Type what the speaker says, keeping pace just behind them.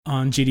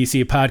On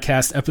GDC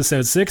Podcast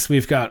Episode 6,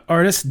 we've got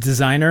artist,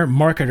 designer,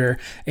 marketer,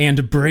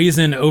 and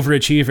brazen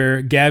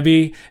overachiever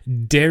Gabby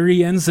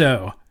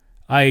D'Arienzo.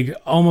 I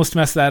almost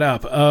messed that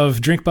up, of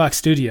Drinkbox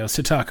Studios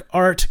to talk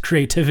art,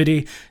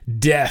 creativity,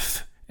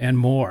 death, and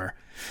more.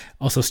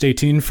 Also, stay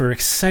tuned for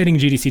exciting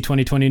GDC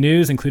 2020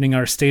 news, including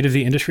our State of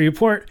the Industry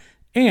report,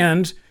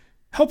 and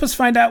help us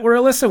find out where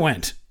Alyssa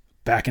went.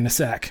 Back in a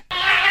sec.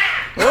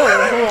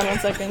 Whoa, hold on 1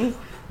 second.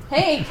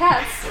 Hey,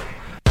 cats.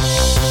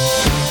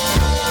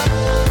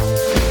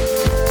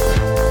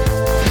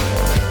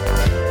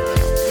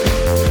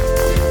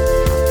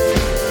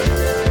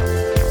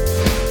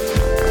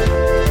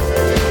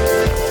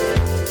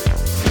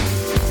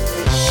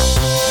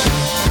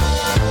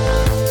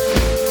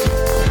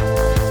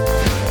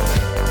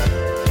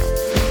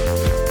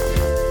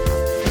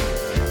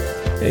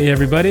 Hey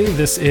everybody,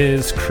 this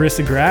is Chris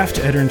Graft,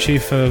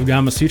 editor-in-chief of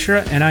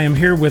Gamasutra, and I am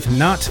here with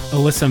not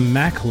Alyssa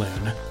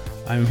McAloon.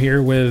 I'm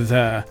here with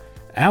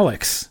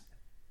Alex.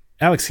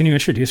 Alex, can you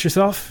introduce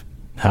yourself?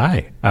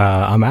 Hi,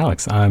 I'm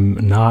Alex. I'm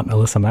not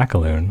Alyssa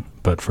McAloon,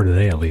 but for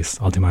today at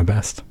least, I'll do my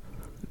best.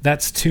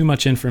 That's too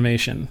much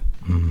information.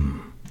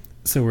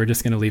 So we're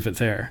just going to leave it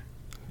there.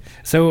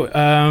 So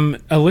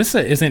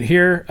Alyssa isn't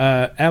here.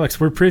 Alex,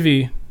 we're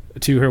privy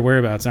to her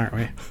whereabouts, aren't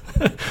we?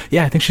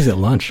 Yeah, I think she's at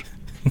lunch.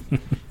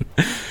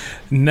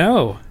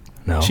 No.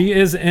 She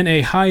is in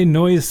a high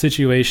noise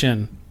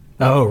situation.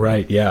 Oh,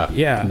 right. Yeah.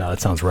 Yeah. No, that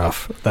sounds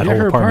rough. That Yeah,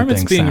 whole her apartment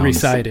apartment's thing being sounds...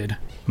 recited.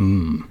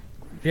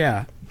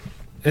 Yeah.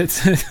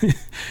 It's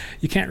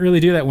you can't really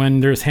do that when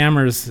there's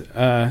hammers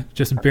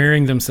just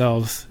burying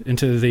themselves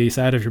into the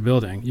side of your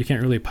building. You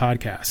can't really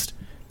podcast.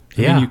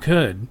 I mean, you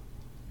could.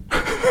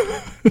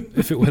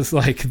 If it was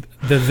like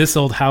the This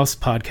Old House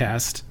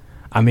podcast.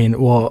 I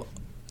mean, well,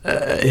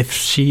 if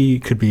she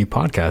could be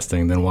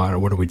podcasting, then what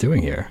are we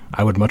doing here?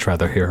 I would much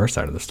rather hear her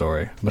side of the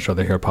story. Much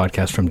rather hear a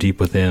podcast from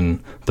deep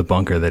within the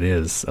bunker that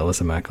is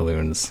Alyssa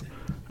McAloon's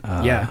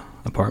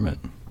apartment.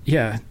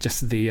 Yeah,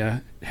 just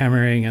the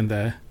hammering and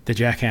the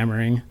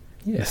jackhammering,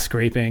 the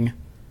scraping,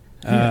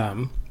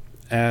 all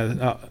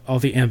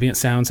the ambient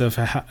sounds of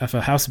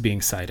a house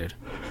being sited.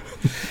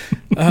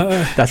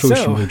 That's what we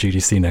should move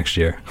GDC next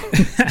year.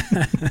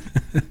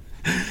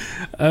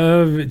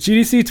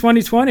 GDC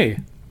 2020.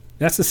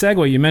 That's the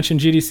segue. You mentioned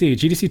GDC.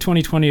 GDC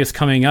 2020 is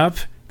coming up.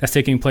 That's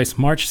taking place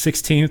March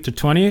 16th to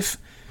 20th.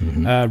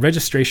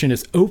 Registration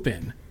is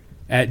open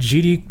at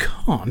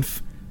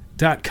gdconf.com.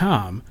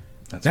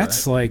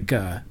 That's right. Like,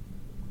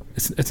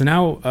 it's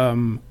now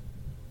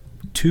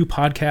 2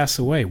 podcasts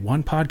away,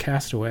 1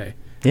 podcast away.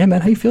 Yeah,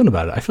 man, how you feeling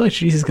about it? I feel like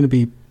GDC is going to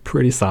be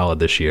pretty solid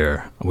this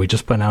year. We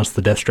just announced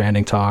the Death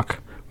Stranding talk.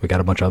 We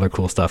got a bunch of other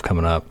cool stuff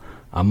coming up.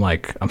 I'm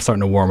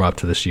starting to warm up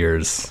to this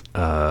year's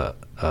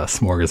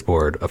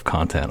smorgasbord of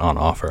content on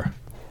offer.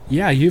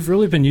 Yeah, you've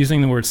really been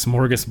using the word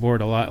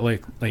smorgasbord a lot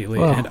lately,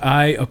 and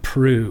I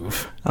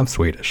approve. I'm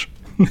Swedish.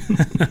 I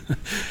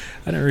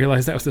didn't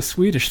realize that was a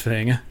Swedish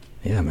thing.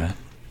 Yeah, man.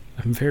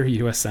 I'm very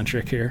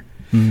U.S.-centric here.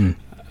 Yeah,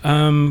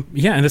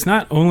 and it's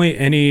not only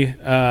any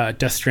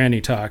Death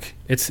Stranding talk.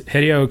 It's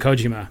Hideo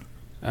Kojima.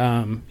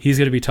 He's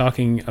going to be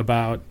talking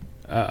about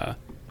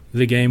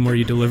the game where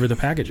you deliver the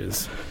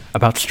packages.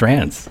 About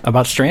Strand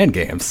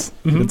games.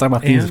 We're talking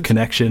about themes of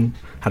connection,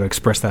 how to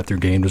express that through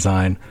game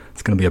design.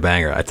 It's going to be a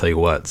banger, I tell you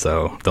what,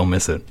 so don't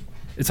miss it.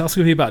 It's also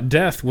going to be about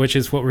death, which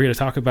is what we're going to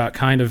talk about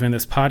kind of in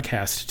this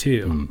podcast,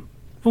 too.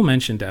 We'll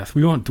mention death.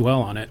 We won't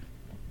dwell on it.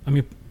 I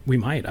mean, we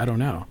might. I don't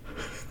know.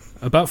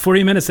 About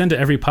 40 minutes into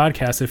every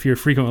podcast, if you're a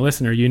frequent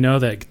listener, you know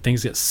that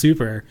things get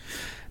super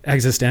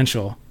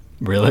existential.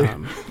 Really?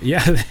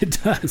 Yeah, it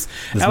does.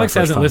 Alex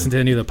hasn't listened to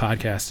any of the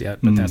podcasts yet,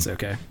 but that's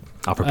okay.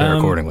 I'll prepare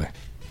accordingly.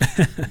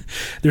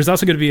 There's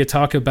also going to be a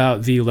talk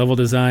about the level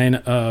design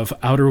of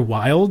Outer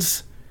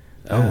Wilds.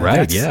 Oh,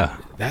 right, yeah.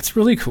 That's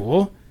really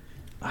cool.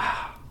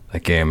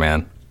 That game,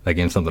 man. That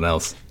game's something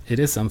else. It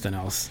is something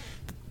else.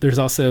 There's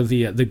also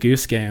the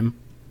Goose Game.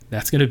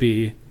 There's going to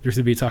be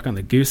a talk on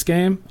the Goose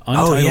Game.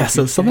 Oh, yeah,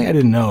 so something I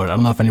didn't know, I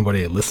don't know if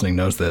anybody listening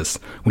knows this.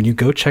 When you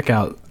go check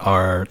out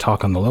our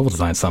talk on the Level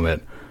Design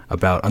Summit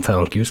about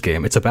Untitled Goose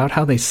Game, it's about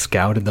how they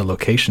scouted the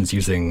locations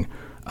using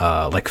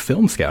like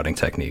film scouting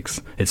techniques.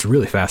 It's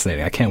really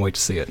fascinating. I can't wait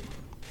to see it.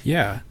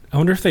 Yeah. I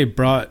wonder if they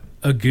brought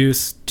a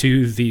goose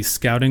to the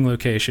scouting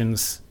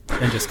locations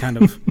and just kind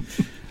of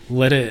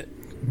let it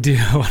do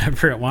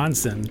whatever it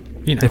wants. And,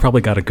 you know. They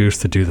probably got a goose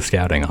to do the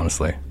scouting,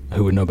 honestly.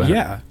 Who would know better?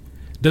 Yeah.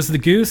 Does the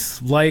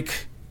goose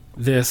like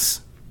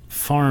this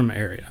farm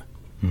area?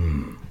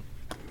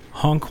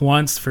 Honk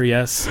once for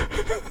yes,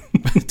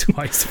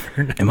 twice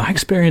for no. In my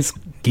experience,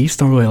 geese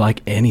don't really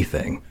like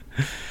anything.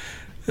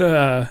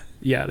 Yeah,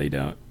 they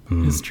don't.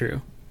 It's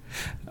true.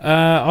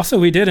 Also,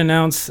 we did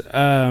announce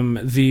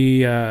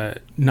the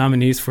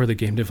nominees for the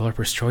Game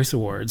Developers Choice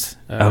Awards.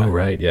 Oh,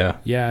 right, yeah.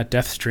 Yeah,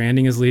 Death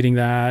Stranding is leading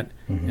that.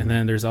 And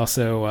then there's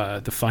also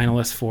the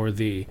finalists for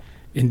the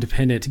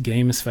Independent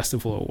Games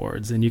Festival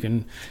Awards. And you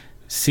can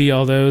see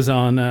all those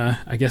on,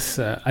 I guess,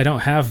 I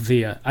don't have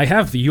I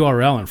have the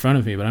URL in front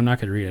of me, but I'm not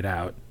going to read it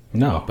out.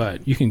 No.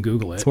 But you can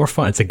Google it. It's more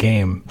fun. It's a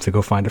game, so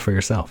go find it for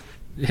yourself.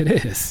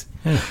 It is.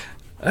 Yeah.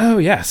 Oh,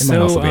 yeah. It might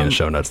also be in the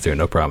show notes, too.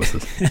 No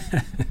promises.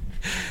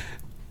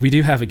 We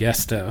do have a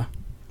guest, though,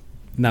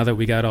 now that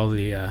we got all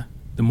the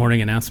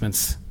morning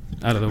announcements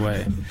out of the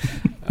way.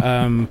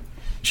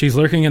 She's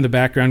lurking in the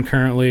background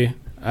currently.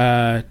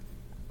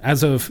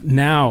 As of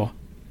now,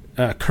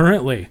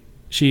 currently,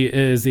 she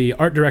is the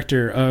art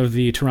director of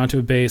the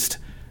Toronto-based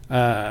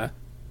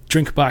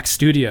Drinkbox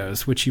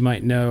Studios, which you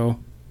might know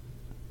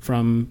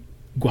from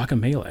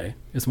Guacamelee,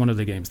 is one of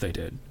the games they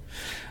did.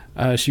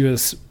 She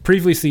was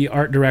previously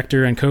art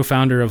director and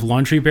co-founder of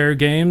Laundry Bear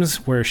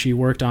Games, where she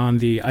worked on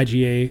the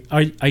IGF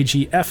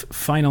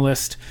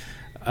finalist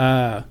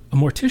A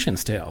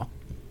Mortician's Tale,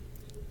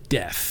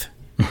 Death.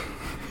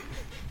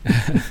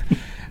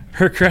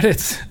 Her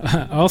credits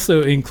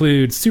also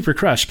include Super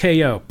Crush,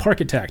 KO,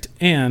 Parkitect,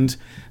 and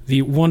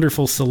the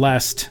wonderful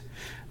Celeste.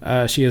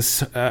 She has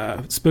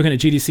spoken at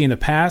GDC in the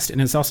past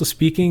and is also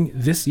speaking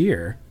this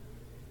year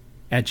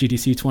at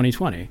GDC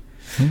 2020.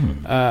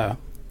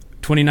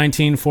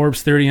 2019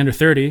 Forbes 30 Under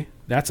 30.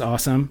 That's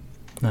awesome.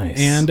 Nice.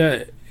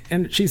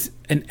 And she's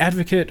an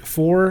advocate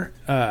for,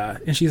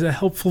 and she's a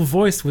helpful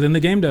voice within the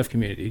game dev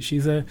community.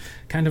 She's a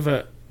kind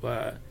of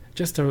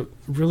just a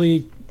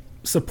really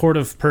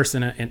supportive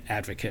person and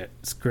advocate.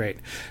 It's great.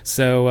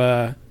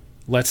 So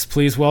let's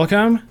please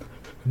welcome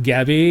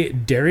Gabby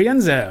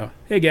D'Arienzo.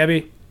 Hey,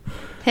 Gabby.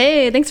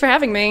 Hey, thanks for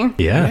having me.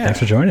 Yeah, thanks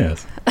for joining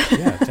us.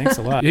 Yeah, thanks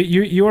a lot.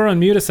 You were on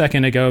mute a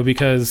second ago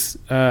because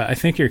I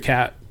think your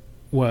cat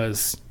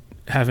was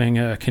having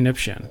a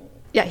conniption.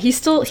 Yeah, he's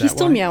still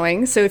why?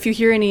 meowing. So if you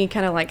hear any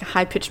kind of like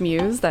high pitched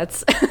mews,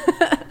 that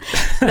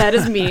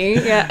is me.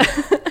 Yeah.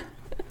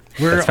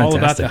 We're That's all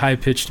about fantastic. the high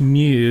pitched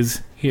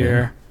mews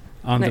here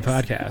on Nice. the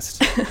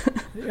podcast.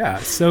 Yeah.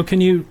 So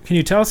can you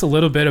tell us a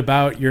little bit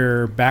about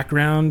your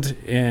background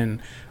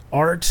in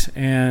art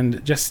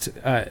and just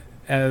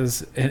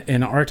as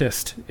an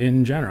artist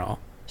in general?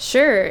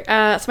 Sure.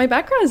 So my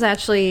background is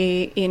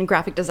actually in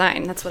graphic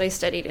design. That's what I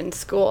studied in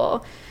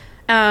school.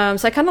 So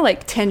I kind of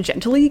like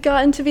tangentially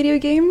got into video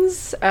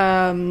games.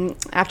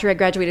 After I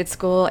graduated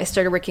school, I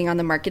started working on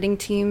the marketing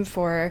team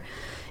for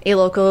a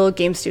local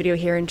game studio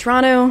here in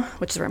Toronto,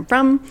 which is where I'm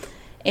from.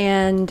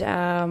 And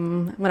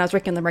when I was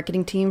working on the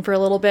marketing team for a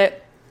little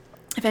bit,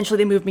 eventually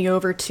they moved me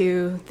over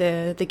to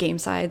the game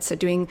side. So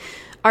doing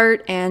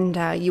art and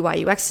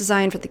UI UX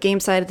design for the game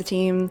side of the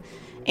team.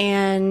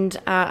 And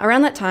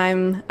around that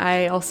time,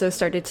 I also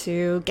started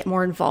to get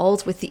more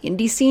involved with the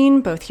indie scene,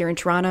 both here in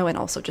Toronto and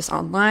also just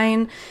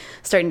online,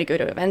 starting to go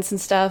to events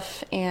and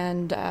stuff,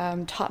 and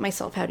taught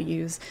myself how to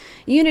use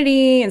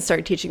Unity and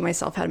started teaching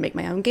myself how to make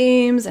my own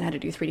games and how to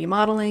do 3D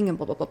modeling and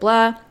blah, blah, blah,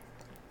 blah.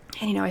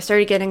 And, I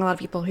started getting a lot of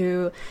people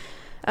who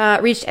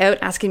reached out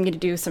asking me to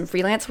do some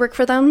freelance work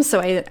for them.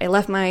 So I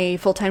left my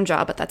full-time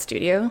job at that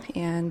studio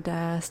and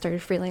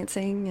started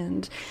freelancing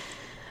and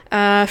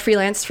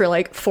freelanced for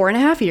like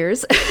 4.5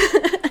 years.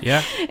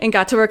 Yeah. And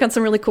got to work on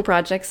some really cool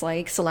projects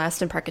like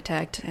Celeste and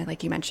Parkitect,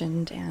 like you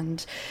mentioned.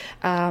 And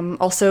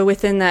also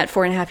within that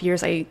 4.5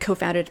 years, I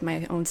co-founded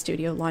my own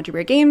studio, Laundry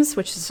Bear Games,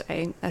 which is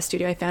a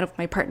studio I founded with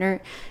my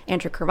partner,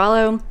 Andrew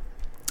Carvalho.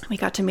 We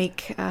got to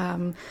make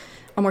A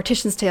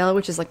Mortician's Tale,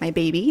 which is like my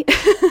baby.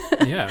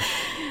 Yeah.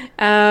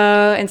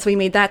 And so we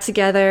made that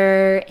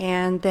together.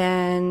 And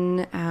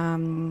then,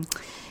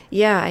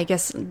 I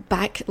guess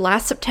back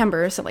last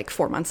September, so like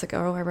 4 months ago,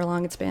 however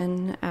long it's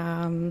been,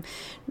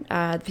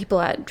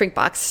 people at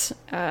Drinkbox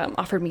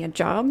offered me a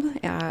job.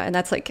 And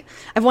that's like,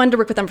 I've wanted to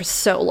work with them for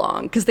so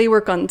long because they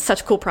work on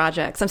such cool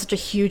projects. I'm such a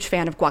huge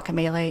fan of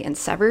Guacamelee and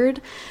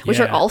Severed, which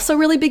are Yeah. also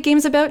really big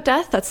games about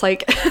death. That's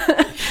like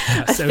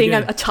so good.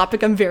 a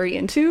topic I'm very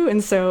into.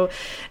 And so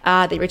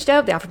they reached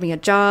out, they offered me a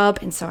job.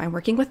 And so I'm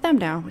working with them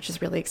now, which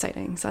is really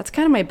exciting. So that's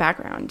kind of my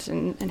background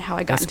and how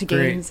I got That's into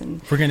great. games.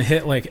 And We're going to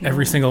hit like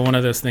every single one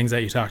of those things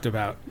that you talked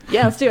about.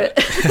 yeah, let's do it.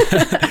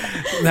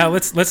 Now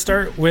let's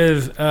start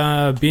with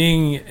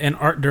being an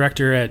art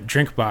director at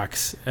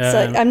Drinkbox.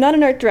 So I'm not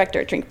an art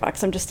director at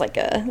Drinkbox. I'm just like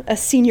a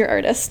senior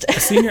artist.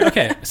 Senior.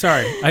 Okay,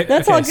 sorry.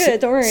 That's all good,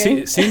 don't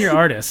worry. Senior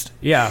artist.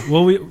 Yeah.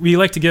 Well, we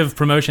like to give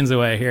promotions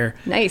away here.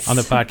 Nice. On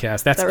the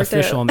podcast. That's That worked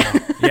official out. now.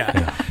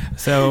 Yeah.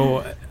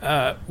 So,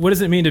 what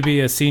does it mean to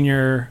be a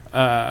senior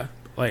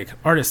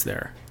artist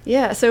there?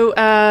 Yeah, so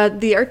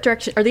the art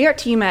direction or the art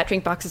team at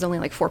Drinkbox is only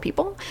like 4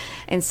 people,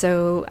 and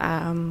so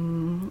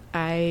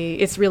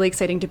it's really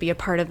exciting to be a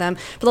part of them.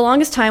 For the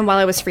longest time, while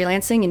I was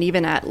freelancing and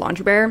even at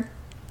Laundry Bear,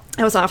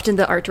 I was often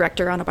the art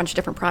director on a bunch of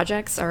different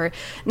projects, or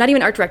not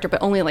even art director,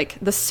 but only like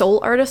the sole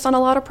artist on a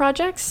lot of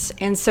projects.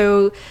 And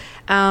so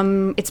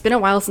it's been a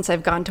while since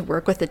I've gotten to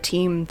work with a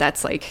team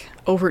that's like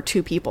over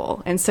 2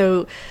 people. And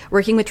so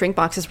working with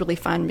Drinkbox is really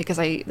fun because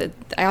I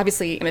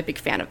obviously am a big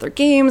fan of their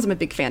games. I'm a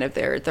big fan of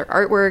their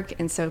artwork.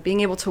 And so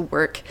being able to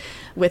work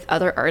with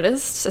other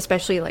artists,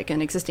 especially like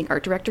an existing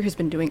art director who's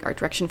been doing art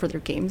direction for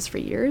their games for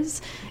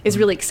years, is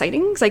really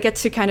exciting because I get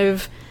to kind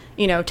of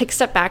take a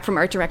step back from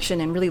art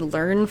direction and really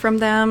learn from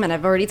them. And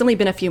it's only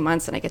been a few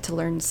months and I get to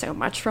learn so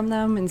much from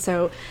them. And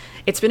so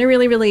it's been a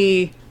really,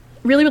 really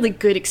really, really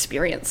good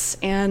experience.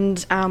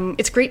 And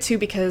it's great too,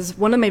 because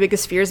one of my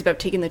biggest fears about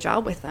taking the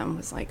job with them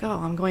was like, oh,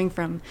 I'm going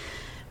from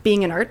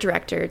being an art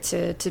director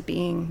to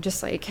being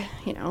just like,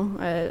 you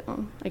know,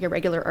 like a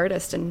regular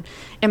artist. And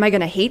am I going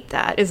to hate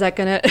that? Is that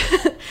going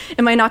to,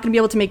 am I not going to be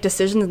able to make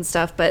decisions and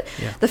stuff? But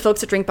the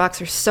folks at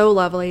Drinkbox are so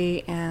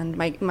lovely, and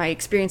my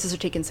experiences are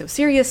taken so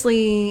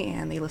seriously,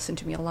 and they listen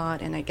to me a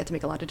lot, and I get to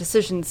make a lot of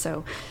decisions.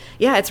 So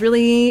yeah, it's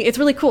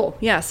really cool.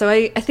 Yeah. So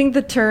I think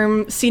the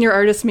term senior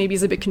artist maybe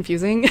is a bit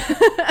confusing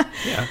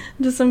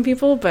to some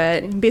people,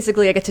 but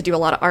basically I get to do a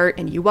lot of art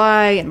and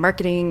UI and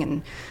marketing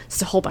and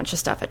just a whole bunch of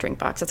stuff at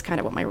Drinkbox. That's kind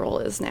of what my role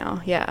is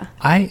now. Yeah.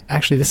 I'm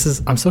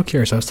so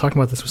curious. I was talking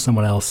about this with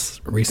someone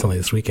else recently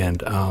this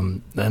weekend.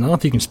 And I don't know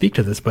if you can speak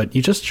to this, but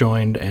you just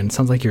joined and it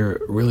sounds like you're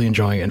really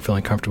enjoying it and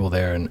feeling comfortable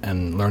there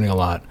and learning a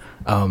lot.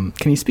 Can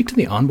you speak to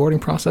the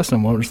onboarding process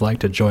and what it was like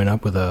to join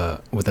up with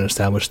an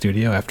established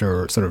studio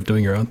after sort of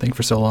doing your own thing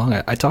for so long?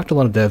 I talked to a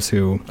lot of devs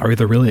who are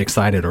either really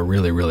excited or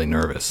really, really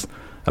nervous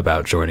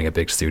about joining a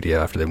big studio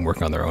after they've been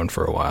working on their own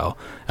for a while.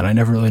 And I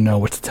never really know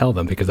what to tell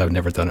them because I've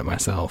never done it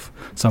myself.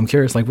 So I'm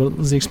curious, like, what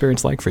was the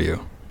experience like for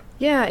you?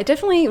 Yeah, it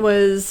definitely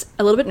was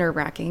a little bit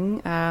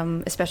nerve-wracking,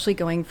 especially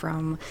going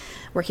from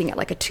working at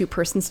like a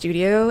 2-person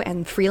studio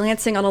and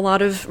freelancing on a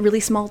lot of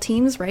really small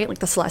teams, right? Like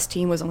the Celeste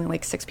team was only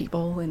like 6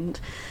 people, and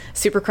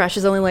Super Crush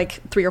is only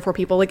like 3 or 4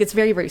 people. Like it's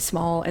very, very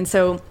small. And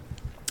so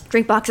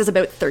Drinkbox is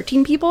about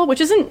 13 people, which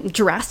isn't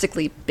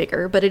drastically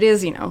bigger, but it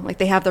is, you know, like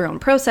they have their own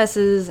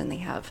processes and they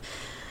have,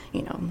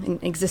 you know, an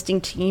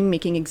existing team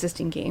making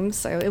existing games.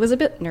 So it was a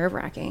bit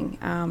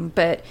nerve-wracking,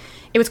 but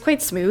it was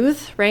quite smooth,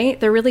 right?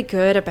 They're really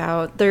good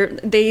about, they're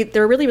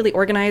really, really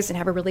organized and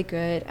have a really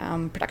good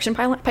production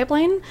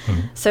pipeline. Mm-hmm.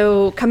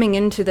 So coming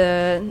onto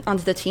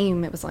the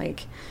team, it was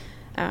like,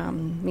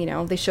 you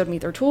know, they showed me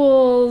their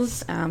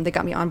tools. They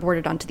got me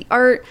onboarded onto the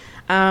art.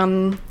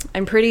 One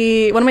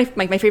of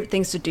my favorite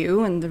things to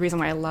do, and the reason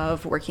why I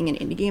love working in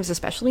indie games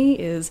especially,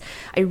 is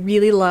I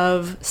really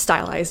love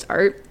stylized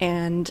art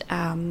and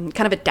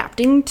kind of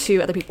adapting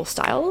to other people's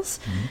styles.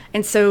 Mm-hmm.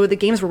 And so the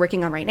games we're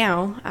working on right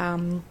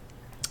now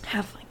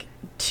have like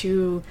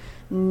 2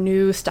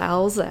 new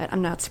styles that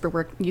I'm not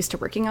super used to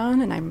working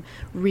on, and I'm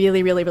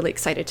really, really, really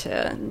excited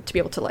to be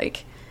able to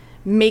like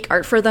make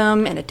art for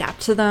them and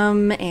adapt to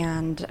them.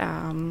 And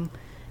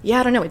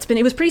I don't know, it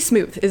was pretty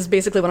smooth is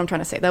basically what I'm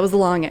trying to say. That was the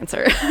long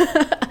answer.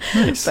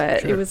 Nice,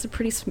 but sure. It was a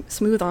pretty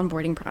smooth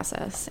onboarding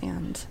process,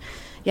 and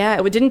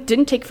yeah, it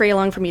didn't take very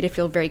long for me to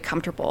feel very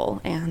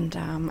comfortable. And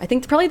I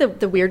think probably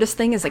the weirdest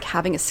thing is like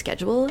having a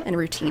schedule and a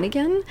routine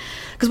again,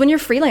 because when you're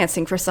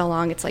freelancing for so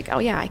long, it's like, oh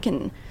yeah, I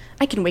can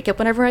wake up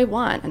whenever I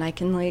want, and I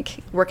can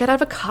like work out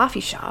of a coffee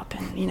shop,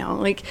 and you know,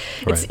 like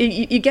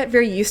you get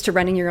very used to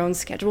running your own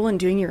schedule and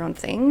doing your own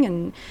thing.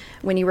 And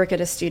when you work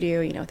at a studio,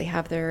 you know, they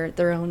have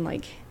their own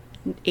like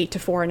 8 to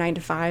 4, 9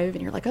 to 5,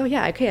 and you're like, oh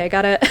yeah, okay, I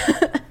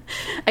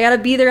gotta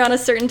be there on a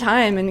certain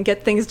time and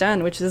get things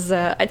done, which is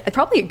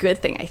probably a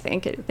good thing. I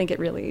think it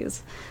really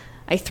is.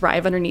 I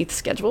thrive underneath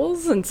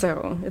schedules, and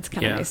so it's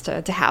kind of nice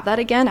to have that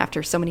again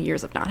after so many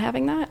years of not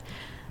having that.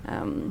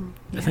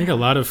 I think a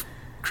lot of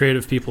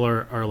creative people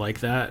are like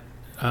that,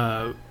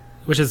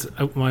 which is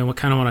what I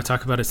kind of want to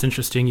talk about. It's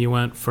interesting you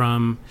went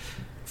from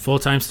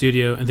full-time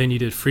studio and then you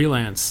did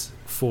freelance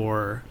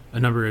for a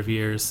number of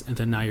years, and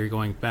then now you're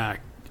going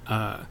back.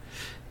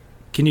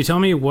 Can you tell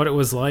me what it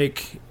was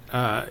like,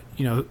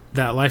 you know,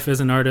 that life as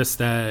an artist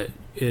that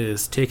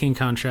is taking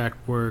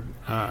contract work?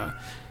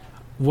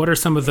 What are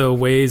some of the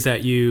ways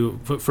that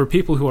for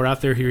people who are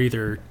out there who are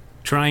either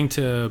trying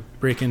to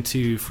break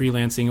into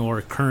freelancing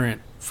or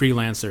current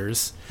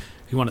freelancers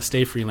who want to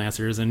stay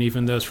freelancers, and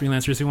even those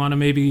freelancers who want to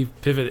maybe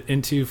pivot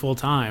into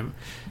full-time,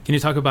 can you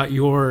talk about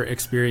your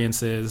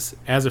experiences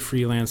as a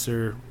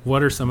freelancer?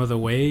 What are some of the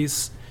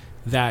ways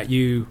that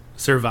you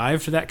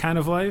survived that kind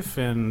of life,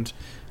 and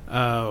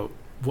how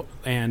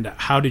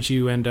did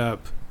you end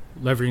up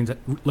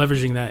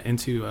leveraging that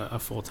into a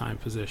full-time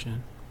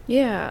position?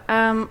 Yeah,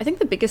 I think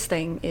the biggest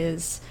thing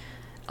is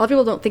a lot of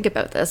people don't think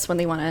about this when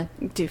they want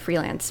to do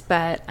freelance,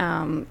 but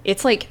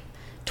it's like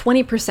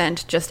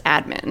 20% just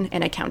admin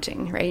and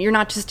accounting, right? You're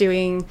not just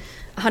doing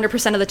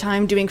 100% of the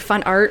time doing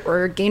fun art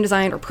or game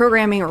design or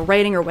programming or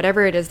writing or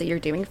whatever it is that you're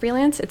doing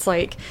freelance. It's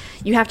like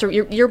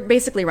you're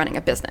basically running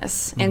a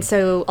business. Mm-hmm. And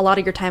so a lot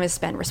of your time is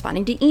spent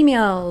responding to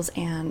emails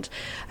and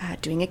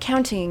doing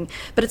accounting,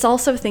 but it's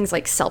also things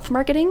like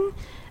self-marketing,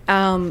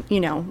 you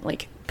know,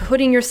 like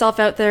putting yourself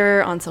out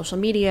there on social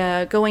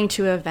media, going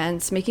to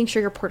events, making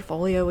sure your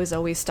portfolio is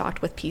always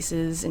stocked with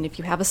pieces. And if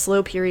you have a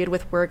slow period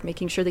with work,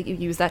 making sure that you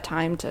use that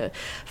time to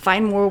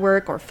find more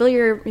work or fill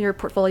your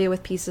portfolio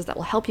with pieces that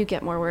will help you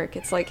get more work.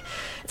 It's like,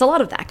 it's a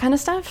lot of that kind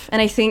of stuff.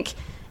 And I think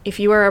if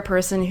you are a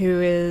person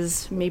who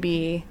is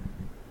maybe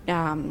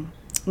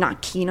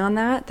not keen on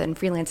that, then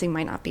freelancing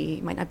might not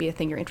be a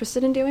thing you're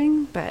interested in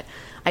doing. But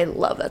I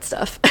love that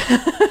stuff.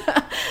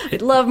 I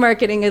love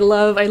marketing. I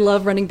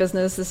love running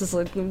business. This is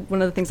like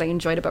one of the things I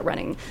enjoyed about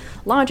running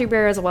Laundry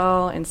Bear as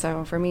well. And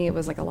so for me, it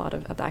was like a lot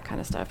of that kind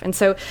of stuff. And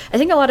so I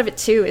think a lot of it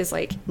too is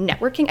like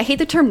networking. I hate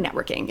the term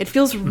networking. It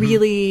feels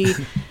really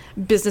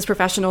business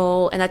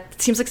professional, and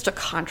that seems like such a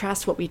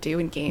contrast to what we do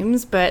in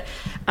games, but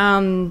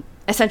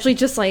essentially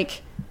just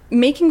like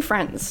making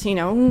friends, you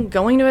know,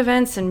 going to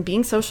events and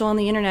being social on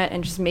the internet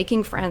and just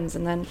making friends.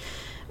 And then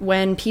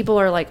when people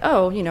are like,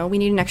 oh, you know, we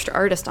need an extra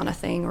artist on a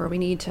thing, or we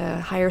need to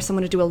hire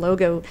someone to do a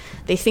logo,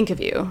 they think of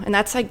you. And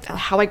that's like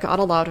how I got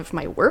a lot of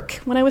my work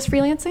when I was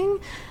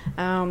freelancing.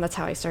 That's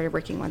how I started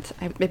working with,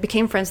 I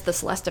became friends with the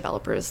Celeste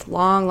developers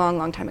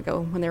long time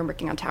ago when they were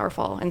working on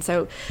Towerfall. And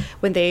so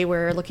when they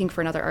were looking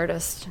for another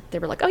artist, they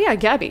were like, oh yeah,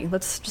 Gabby,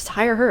 let's just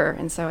hire her.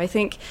 And so I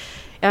think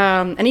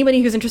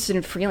anybody who's interested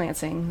in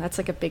freelancing, that's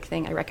like a big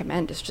thing I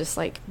recommend, is just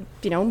like,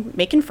 you know,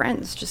 making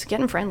friends, just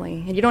getting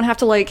friendly. And you don't have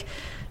to like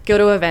go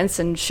to events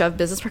and shove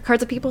business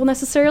cards at people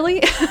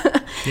necessarily.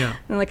 Yeah.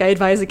 And like I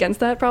advise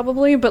against that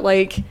probably, but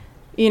like,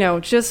 you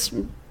know, just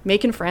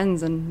making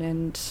friends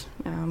and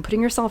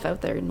putting yourself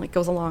out there and like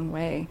goes a long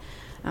way.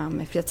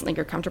 If that's something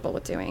you're comfortable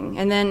with doing.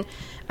 And then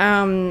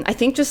I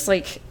think just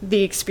like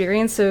the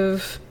experience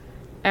of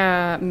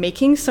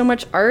making so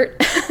much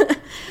art,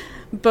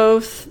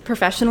 both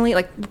professionally,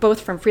 like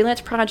both from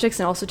freelance projects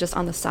and also just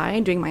on the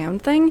side doing my own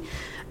thing,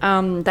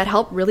 that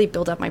helped really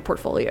build up my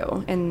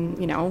portfolio. And,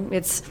 you know,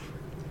 it's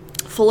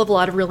full of a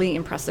lot of really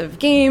impressive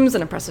games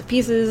and impressive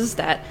pieces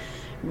that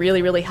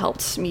really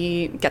helped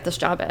me get this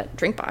job at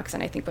Drinkbox,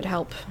 and I think would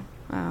help.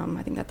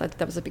 I think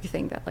that was a big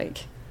thing that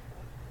like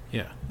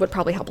would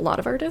probably help a lot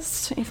of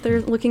artists if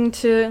they're looking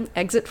to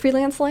exit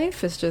freelance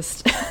life, is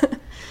just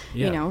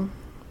you know,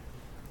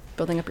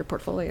 building up your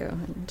portfolio.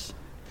 And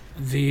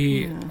do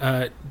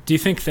you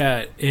think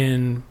that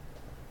in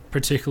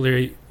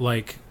particular,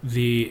 like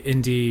the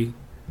indie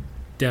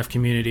dev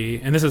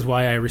community, and this is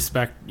why I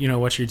respect, you know,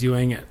 what you're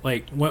doing,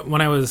 like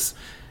when I was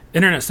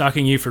internet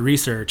stalking you for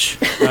research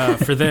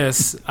for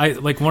this, I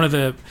like one of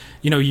the,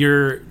 you know,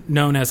 you're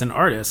known as an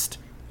artist,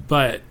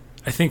 but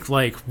I think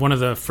like one of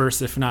the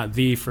first, if not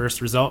the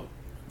first result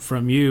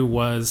from you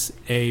was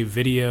a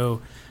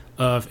video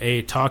of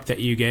a talk that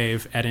you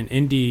gave at an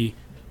indie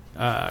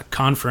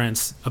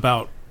conference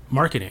about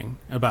marketing,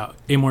 about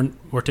a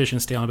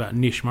Mortician's Tale, about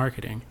niche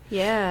marketing.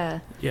 Yeah.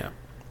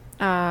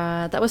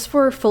 That was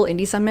for Full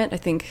Indie Summit, I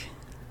think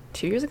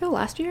 2 years ago,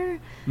 last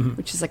year,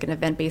 which is like an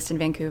event based in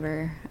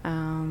Vancouver.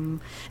 And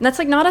that's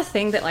like not a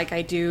thing that like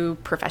I do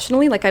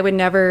professionally. Like I would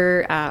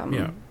never,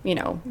 you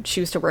know,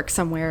 choose to work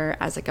somewhere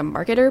as like a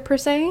marketer per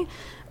se,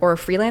 or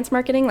freelance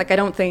marketing. Like I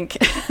don't think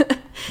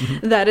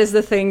that is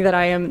the thing that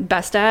I am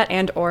best at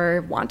and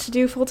or want to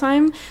do full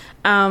time.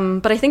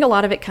 But I think a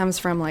lot of it comes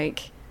from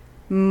like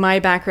my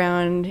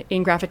background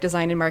in graphic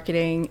design and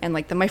marketing, and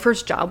like my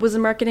first job was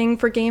in marketing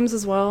for games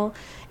as well.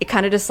 It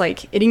kind of just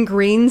like, it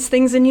ingrains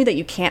things in you that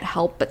you can't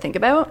help but think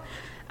about.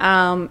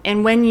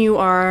 And when you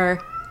are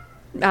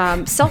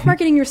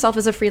self-marketing yourself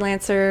as a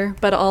freelancer,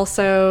 but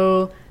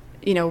also,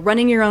 you know,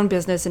 running your own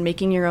business and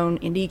making your own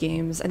indie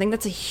games, I think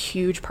that's a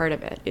huge part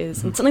of it,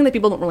 is and something that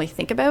people don't really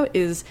think about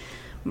is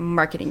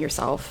marketing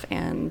yourself.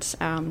 And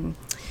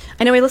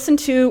I know I listened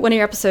to one of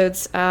your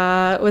episodes,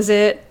 was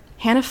it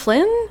Hannah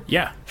Flynn?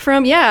 Yeah.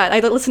 I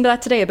listened to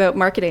that today about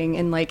marketing,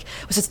 and like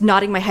was just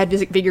nodding my head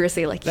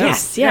vigorously, like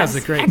yes, that was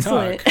a great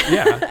excellent talk.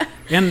 Yeah,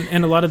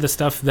 and a lot of the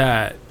stuff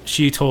that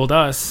she told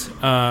us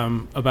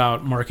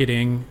about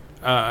marketing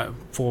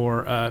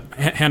for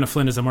Hannah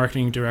Flynn is a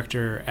marketing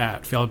director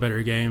at Fail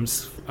Better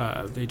Games.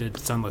 They did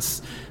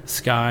Sunless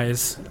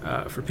Skies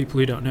for people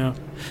who don't know,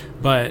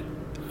 but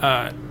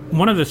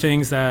one of the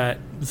things that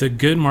the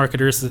good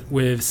marketers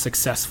with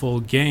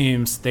successful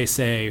games, they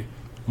say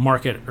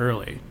market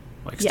early.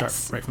 Like start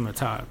right from the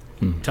top.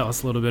 Tell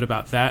us a little bit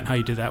about that and how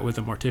you did that with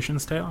The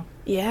Mortician's Tale.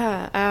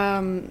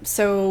 Yeah.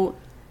 So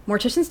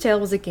Mortician's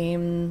Tale was a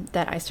game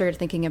that I started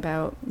thinking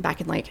about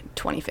back in like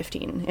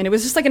 2015. And it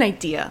was just like an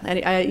idea.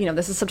 And I, you know,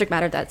 this is subject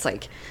matter that's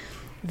like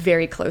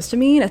very close to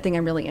me and a thing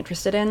I'm really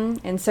interested in.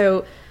 And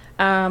so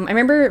I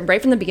remember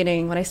right from the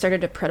beginning when I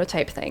started to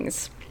prototype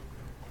things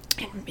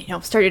and, you know,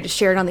 started to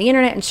share it on the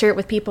internet and share it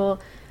with people,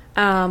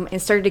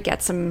 and started to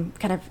get some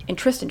kind of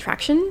interest and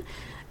traction.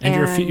 And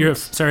you're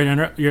sorry to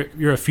interrupt,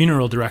 you're a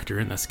funeral director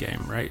in this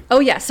game, right? Oh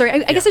yeah, sorry.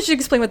 I guess I should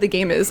explain what the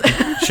game is.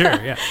 Sure,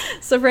 yeah.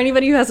 So for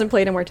anybody who hasn't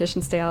played A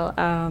Mortician's Tale,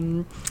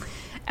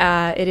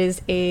 it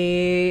is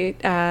a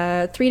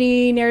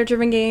 3D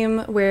narrative-driven game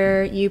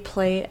where you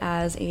play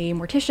as a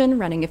mortician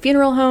running a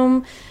funeral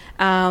home.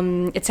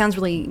 It sounds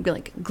really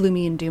like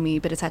gloomy and doomy,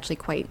 but it's actually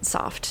quite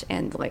soft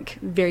and like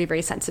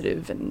very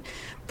sensitive and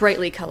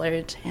brightly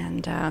colored.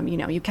 And you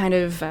know, you kind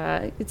of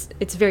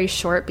it's very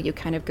short, but you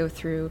kind of go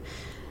through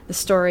the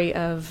story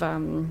of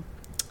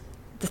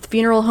the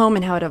funeral home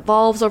and how it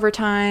evolves over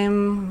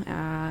time,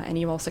 and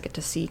you also get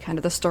to see kind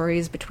of the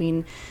stories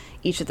between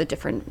each of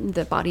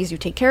the bodies you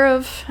take care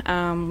of.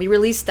 We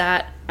released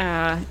that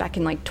back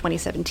in like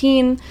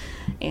 2017,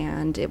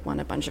 and it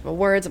won a bunch of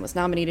awards and was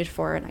nominated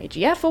for an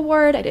IGF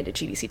award. I did a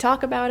GDC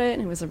talk about it,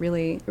 and it was a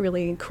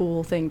really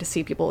cool thing to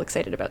see people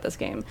excited about this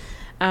game.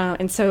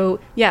 And so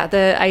yeah,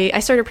 I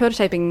started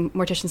prototyping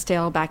Mortician's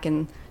Tale back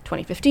in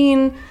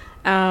 2015.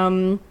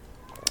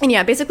 And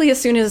yeah, basically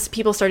as soon as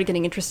people started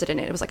getting interested in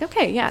it, it was like,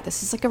 okay, yeah,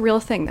 this is like a real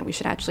thing that we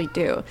should actually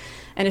do.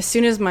 And as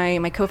soon as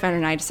my co-founder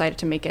and I decided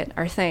to make it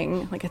our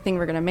thing, like a thing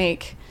we're going to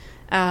make,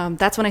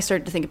 that's when I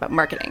started to think about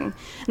marketing.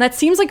 And that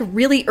seems like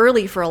really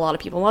early for a lot of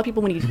people. A lot of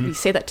people, when you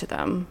say that to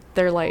them,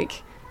 they're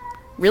like,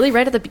 really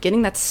right at the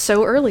beginning? That's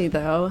so early,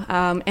 though.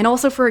 And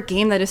also for a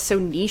game that is so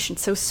niche and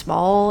so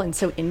small and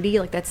so indie,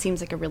 like that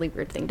seems like a really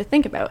weird thing to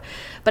think about.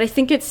 But I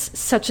think it's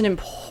such an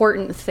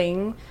important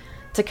thing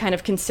to kind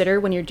of consider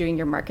when you're doing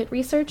your market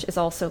research, is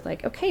also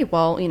like, okay,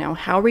 well, you know,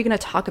 how are we going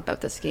to talk about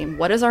this game?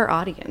 What is our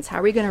audience? How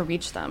are we going to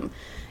reach them?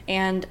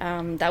 And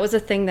that was a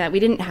thing that we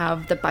didn't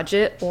have the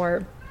budget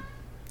or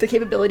the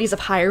capabilities of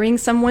hiring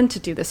someone to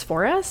do this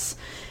for us.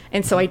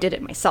 And so I did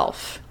it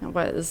myself.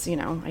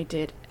 I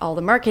did all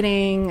the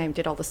marketing, I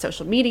did all the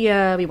social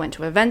media, we went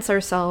to events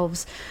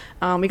ourselves.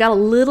 We got a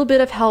little bit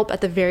of help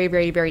at the very,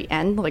 very, very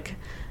end, like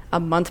a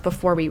month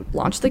before we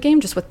launched the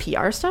game, just with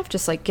PR stuff,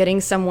 just like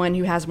getting someone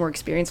who has more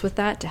experience with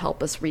that to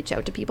help us reach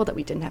out to people that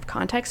we didn't have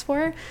contacts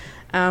for.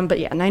 But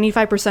yeah,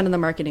 95% of the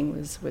marketing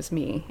was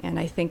me. And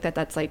I think that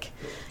that's like,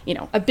 you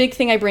know, a big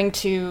thing I bring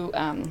to,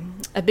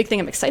 a big thing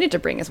I'm excited to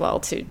bring as well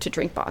to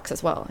Drinkbox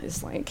as well,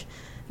 is like,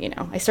 you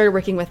know, I started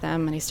working with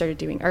them and I started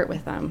doing art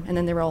with them. And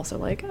then they were also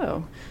like,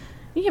 oh,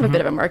 you have a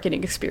bit of a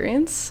marketing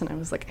experience. And I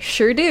was like, I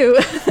sure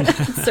do.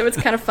 So it's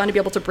kind of fun to be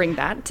able to bring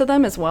that to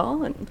them as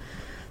well. And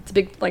it's a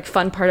big, like,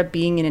 fun part of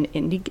being an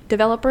indie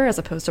developer as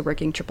opposed to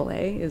working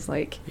AAA is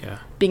like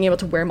being able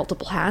to wear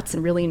multiple hats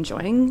and really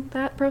enjoying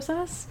that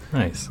process.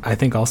 Nice. I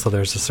think also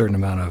there's a certain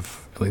amount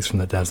of, at least from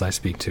the devs I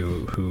speak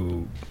to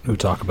who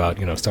talk about,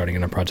 you know, starting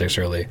in a project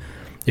early,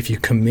 if you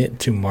commit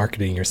to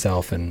marketing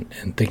yourself and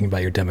thinking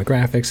about your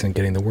demographics and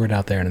getting the word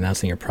out there and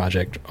announcing your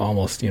project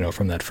almost, you know,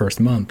 from that first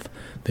month,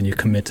 then you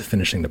commit to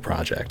finishing the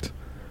project.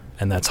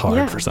 And that's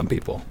hard for some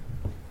people.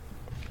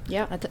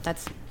 Yeah,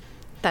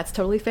 that's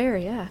totally fair,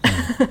 yeah.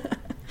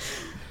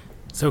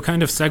 So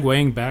kind of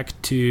segueing back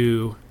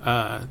to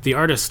the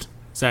artist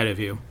side of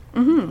you.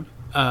 Kind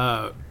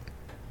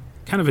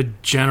of a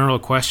general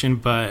question,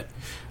 but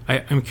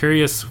I'm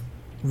curious,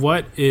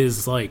 what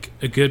is like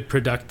a good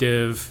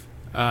productive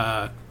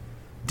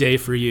day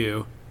for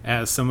you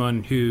as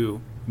someone who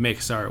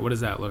makes art? What does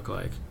that look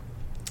like?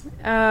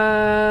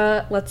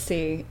 Let's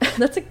see.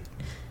 That's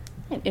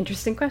an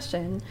interesting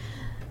question.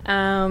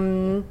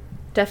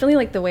 Definitely,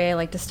 like, the way I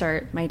like to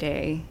start my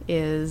day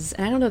is,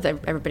 and I don't know if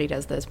everybody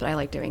does this, but I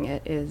like doing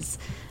it, is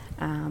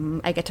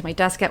I get to my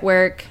desk at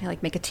work, I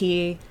like make a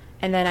tea,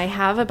 and then I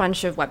have a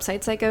bunch of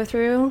websites I go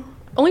through,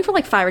 only for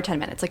like 5 or 10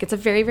 minutes. Like, it's a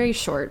very, very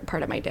short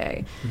part of my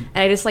day. And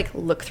I just like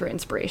look through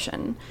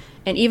inspiration.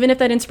 And even if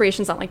that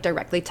inspiration's not like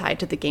directly tied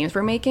to the games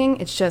we're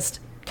making, it's just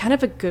kind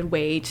of a good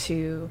way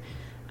to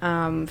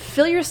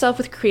fill yourself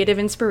with creative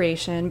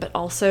inspiration, but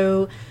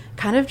also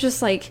kind of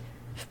just like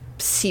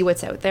see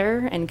what's out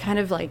there and kind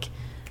of like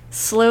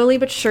slowly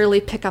but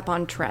surely pick up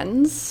on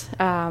trends,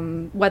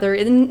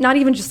 whether not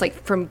even just like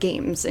from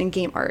games and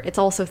game art. It's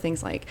also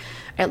things like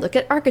I look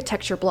at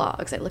architecture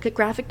blogs, I look at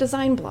graphic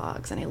design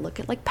blogs, and I look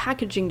at like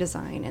packaging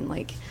design and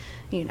like,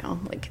 you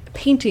know, like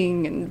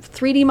painting and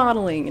 3D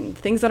modeling and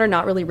things that are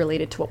not really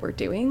related to what we're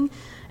doing.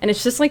 And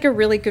it's just like a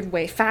really good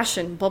way,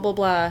 fashion, blah, blah,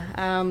 blah.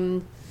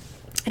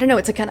 I don't know,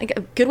 it's a kind of like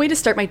a good way to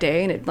start my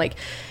day, and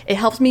it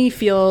helps me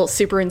feel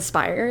super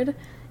inspired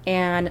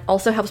and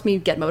also helps me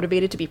get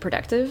motivated to be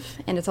productive.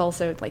 And it's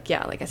also like,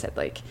 yeah, like I said,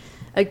 like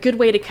a good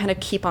way to kind of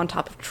keep on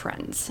top of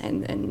trends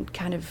and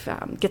kind of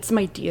get some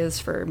ideas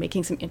for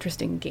making some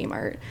interesting game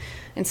art.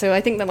 And so I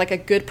think that like a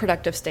good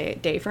productive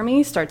day for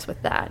me starts with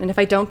that. And if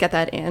I don't get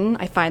that in,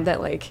 I find that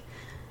like,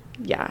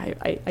 yeah,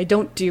 I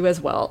don't do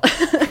as well.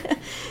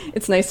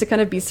 It's nice to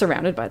kind of be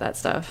surrounded by that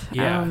stuff.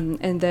 Yeah.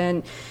 And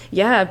then,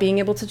 yeah, being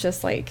able to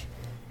just like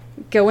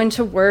go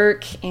into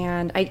work.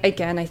 And I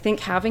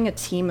think having a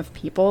team of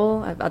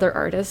people, of other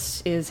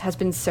artists, has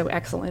been so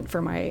excellent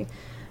for my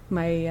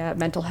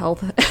mental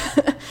health,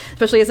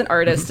 especially as an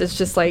artist. It's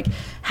just like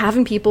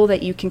having people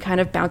that you can kind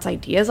of bounce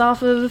ideas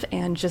off of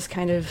and just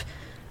kind of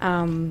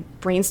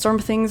brainstorm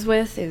things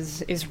with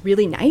is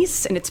really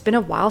nice. And it's been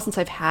a while since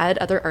I've had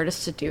other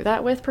artists to do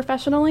that with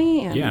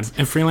professionally.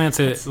 And freelance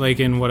it,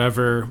 like in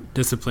whatever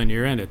discipline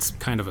you're in, it's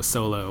kind of a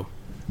solo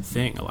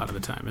thing a lot of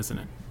the time, isn't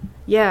it?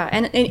 Yeah,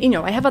 and you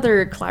know, I have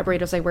other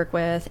collaborators I work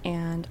with,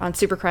 and on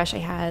Super Crush I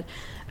had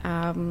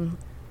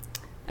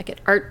like an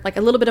art, like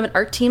a little bit of an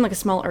art team, like a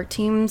small art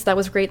team. So that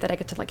was great that I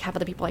get to like have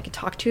other people I could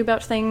talk to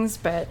about things.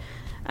 But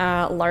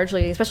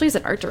largely, especially as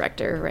an art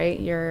director, right,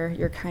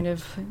 you're kind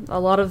of, a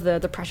lot of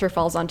the pressure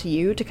falls onto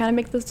you to kind of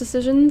make those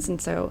decisions. And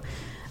so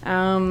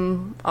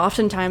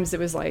oftentimes it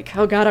was like,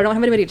 oh God, I don't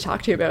have anybody to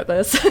talk to about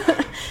this.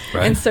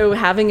 Right. And so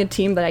having a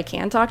team that I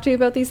can talk to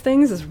about these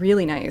things is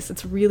really nice.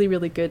 It's really,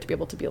 really good to be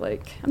able to be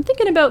like, I'm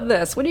thinking about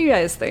this. What do you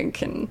guys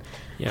think? And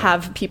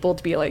have people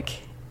to be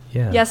like,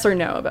 yes or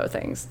no about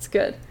things. It's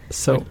good.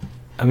 So,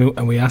 I mean,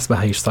 and we asked about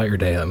how you start your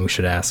day, and we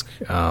should ask,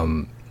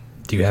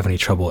 do you have any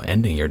trouble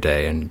ending your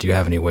day? And do you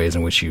have any ways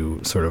in which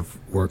you sort of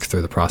work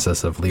through the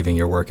process of leaving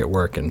your work at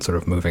work and sort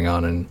of moving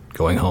on and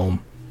going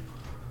home?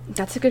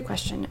 That's a good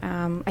question.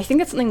 I think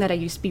that's something that I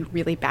used to be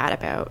really bad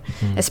about,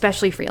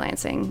 especially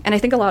freelancing. And I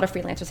think a lot of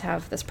freelancers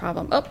have this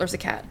problem. Oh, there's a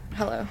cat.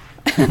 Hello.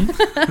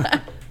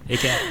 Hey,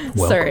 cat.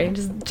 Sorry,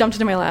 just jumped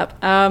into my lap.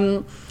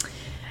 When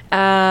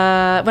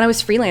I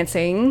was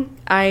freelancing,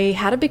 I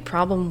had a big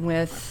problem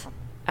with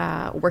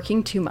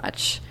working too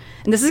much.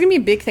 And this is going to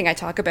be a big thing I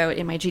talk about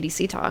in my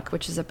GDC talk,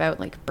 which is about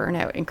like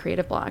burnout and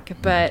creative block.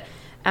 But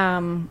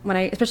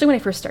especially when I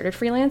first started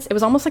freelance, it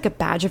was almost like a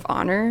badge of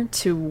honor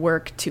to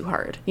work too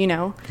hard, you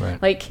know? Right.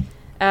 Like,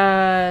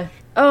 I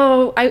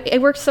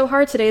worked so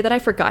hard today that I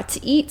forgot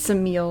to eat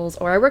some meals,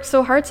 or I worked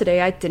so hard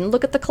today I didn't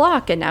look at the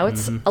clock and now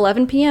it's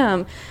 11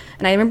 p.m.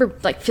 And I remember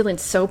like feeling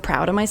so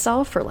proud of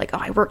myself for like, oh,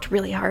 I worked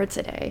really hard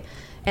today.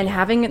 And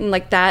having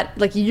like that,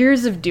 like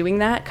years of doing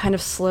that kind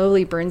of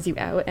slowly burns you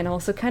out and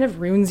also kind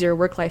of ruins your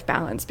work-life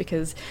balance,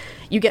 because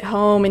you get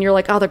home and you're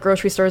like, oh, the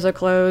grocery stores are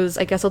closed,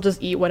 I guess I'll just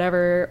eat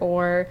whatever.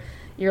 Or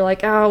you're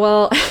like, oh,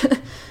 well,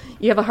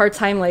 you have a hard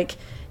time like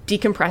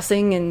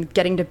decompressing and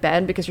getting to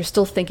bed because you're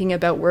still thinking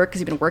about work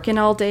because you've been working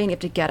all day and you have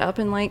to get up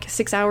in like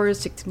 6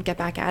 hours to get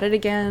back at it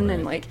again. Right.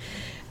 And like,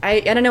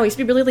 I don't know, I used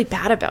to be really, really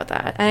bad about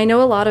that. And I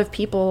know a lot of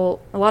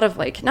people, a lot of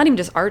like, not even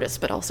just artists,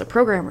 but also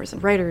programmers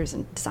and writers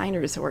and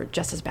designers who are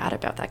just as bad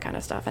about that kind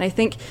of stuff. And I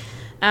think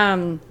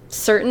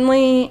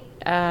certainly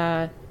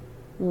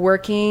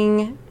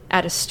working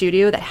at a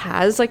studio that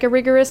has like a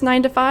rigorous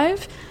 9 to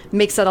 5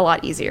 makes that a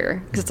lot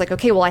easier, because it's like,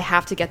 okay, well, I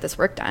have to get this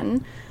work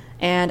done.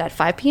 And at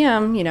 5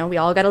 p.m., you know, we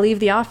all got to leave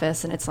the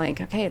office. And it's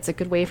like, okay, it's a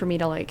good way for me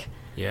to like,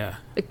 Yeah.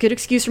 a good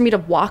excuse for me to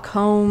walk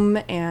home,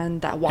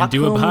 and that walk And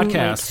do home, a like,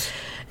 podcast.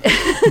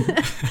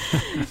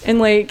 and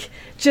like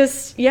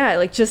just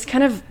just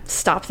kind of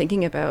stop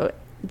thinking about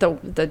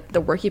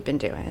the work you've been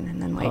doing,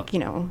 and then like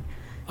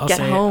I'll get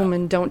say, home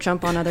and don't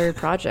jump on other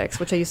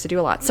projects, which I used to do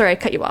a lot. Sorry, I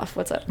cut you off.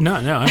 What's up? No,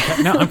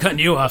 I'm cutting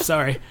you off.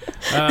 Sorry.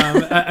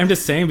 I'm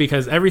just saying,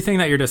 because everything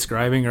that you're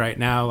describing right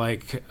now,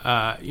 like,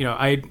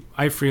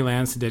 I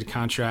freelance, did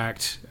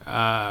contract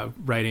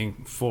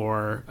writing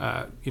for,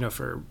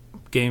 for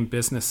game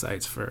business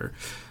sites for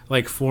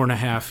like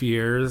 4.5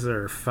 years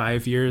or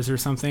 5 years or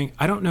something.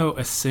 I don't know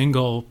a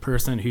single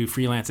person who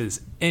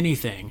freelances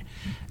anything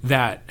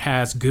that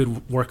has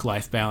good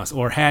work-life balance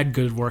or had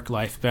good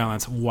work-life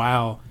balance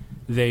while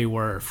they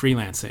were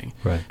freelancing.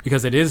 Right.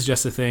 Because it is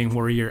just a thing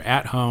where you're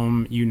at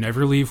home, you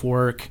never leave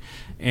work,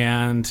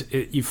 and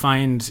you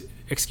find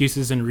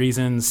excuses and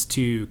reasons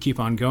to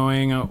keep on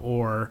going,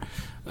 or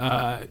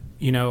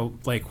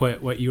like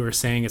what you were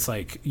saying, it's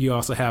like you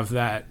also have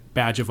that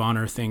badge of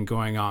honor thing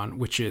going on,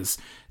 which is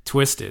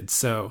twisted.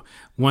 So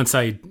once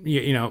I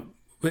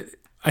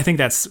think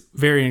that's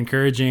very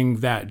encouraging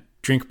that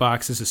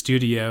Drinkbox is a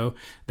studio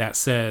that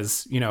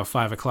says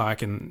 5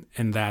 o'clock and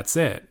that's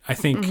it. I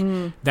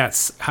think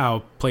that's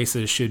how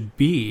places should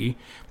be,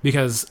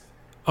 because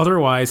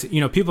otherwise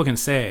people can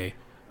say,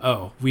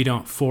 oh, we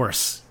don't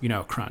force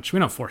crunch, we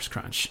don't force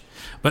crunch,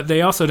 but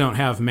they also don't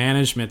have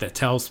management that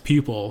tells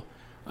people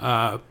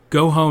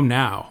go home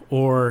now,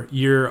 or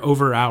you're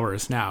over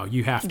hours now,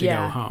 you have to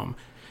go home.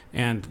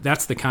 And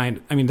that's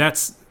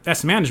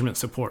that's management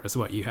support is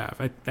what you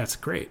have. That's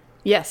great.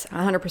 Yes,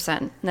 100%.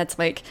 And that's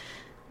like,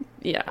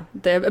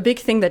 a big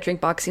thing that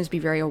Drinkbox seems to be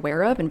very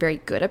aware of and very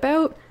good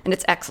about, and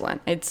it's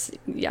excellent. It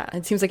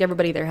seems like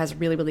everybody there has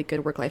really, really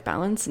good work-life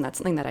balance, and that's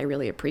something that I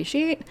really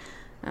appreciate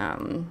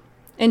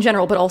in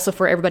general, but also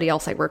for everybody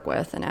else I work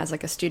with, and as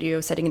like a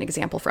studio setting an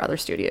example for other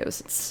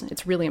studios.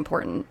 It's really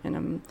important,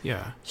 and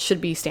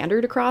should be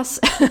standard across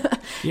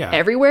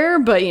everywhere,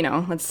 but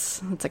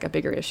it's like a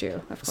bigger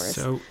issue, of course.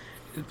 So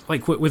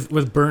like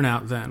with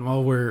burnout, then,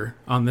 while we're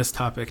on this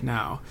topic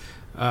now,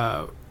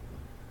 I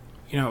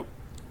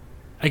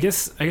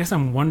guess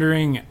I'm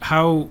wondering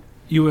how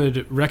you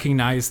would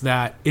recognize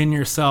that in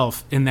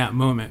yourself in that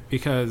moment,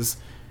 because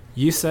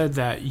you said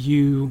that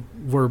you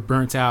were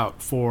burnt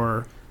out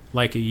for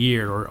like a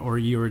year, or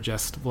you were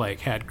just like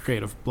had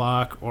creative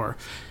block, or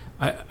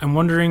I'm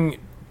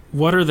wondering,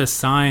 what are the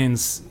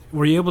signs?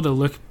 Were you able to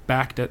look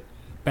back at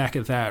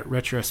that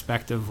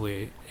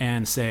retrospectively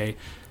and say,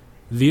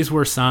 these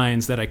were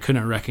signs that I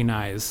couldn't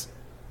recognize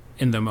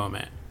in the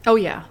moment? Oh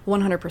yeah,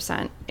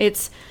 100%.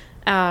 It's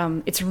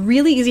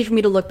really easy for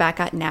me to look back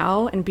at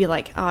now and be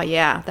like, oh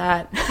yeah,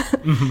 that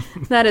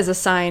that is a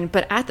sign.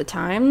 But at the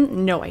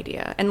time, no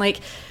idea. And like,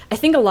 I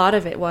think a lot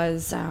of it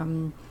was,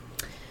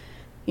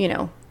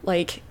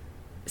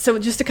 so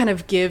just to kind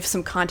of give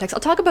some context,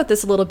 I'll talk about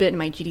this a little bit in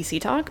my GDC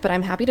talk, but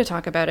I'm happy to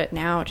talk about it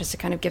now just to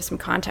kind of give some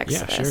context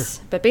to this.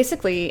 Sure. But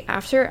basically,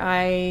 after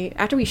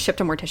we shipped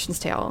A Mortician's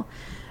Tale,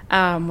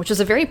 which was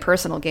a very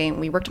personal game,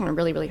 we worked on it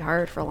really, really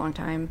hard for a long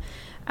time.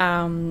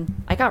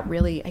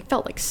 I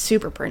felt like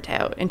super burnt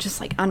out and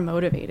just like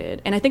unmotivated.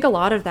 And I think a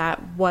lot of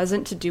that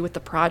wasn't to do with the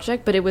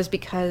project, but it was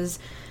because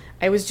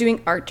I was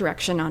doing art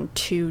direction on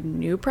 2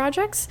 new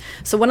projects.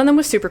 So one of them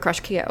was Super Crush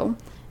KO,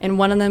 and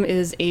one of them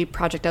is a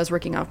project I was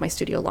working on with my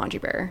studio, Laundry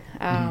Bear.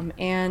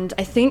 And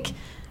I think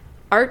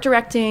art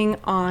directing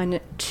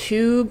on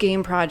 2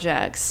 game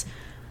projects,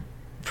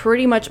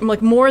 pretty much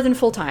like more than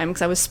full time,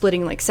 because I was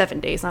splitting like 7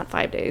 days, not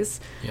 5 days.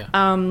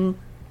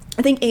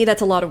 I think A,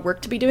 that's a lot of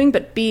work to be doing,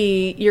 but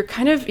B,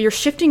 you're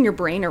shifting your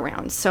brain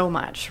around so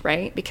much,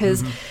 right?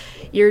 Because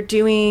it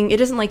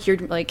isn't like you're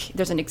like,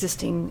 there's an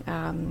existing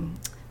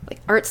like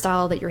art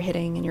style that you're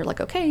hitting and you're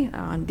like, okay,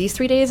 on these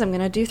 3 days, I'm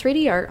going to do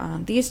 3D art.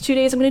 On these 2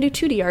 days, I'm going to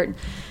do 2D art.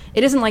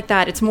 It isn't like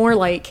that. It's more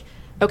like,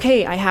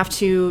 okay, I have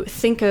to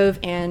think of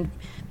and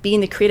be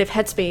in the creative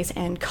headspace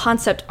and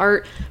concept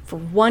art for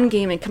one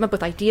game and come up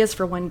with ideas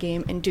for one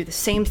game and do the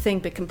same thing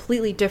but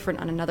completely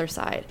different on another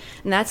side.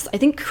 And that's, I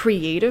think,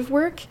 creative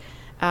work.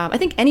 I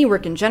think any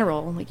work in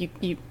general, like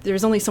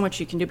there's only so much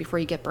you can do before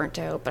you get burnt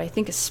out. But I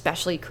think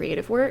especially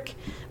creative work,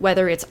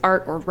 whether it's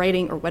art or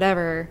writing or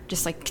whatever,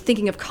 just like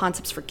thinking of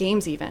concepts for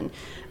games even,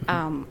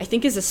 I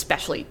think is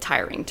especially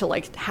tiring to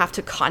like have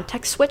to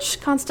context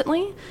switch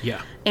constantly.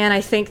 Yeah. And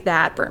I think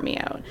that burnt me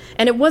out.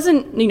 And it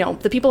wasn't,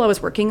 the people I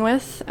was working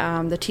with,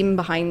 the team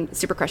behind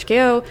Super Crush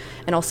KO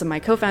and also my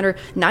co-founder,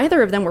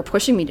 neither of them were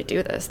pushing me to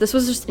do this. This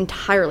was just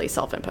entirely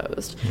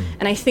self-imposed.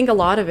 And I think a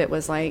lot of it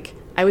was like,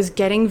 I was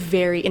getting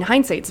in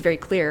hindsight, it's very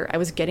clear, I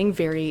was getting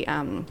very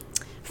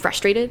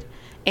frustrated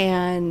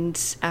and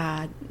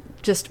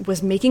just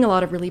was making a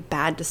lot of really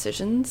bad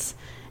decisions.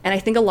 And I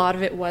think a lot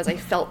of it was I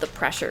felt the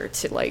pressure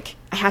to like,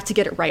 I have to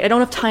get it right. I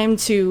don't have time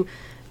to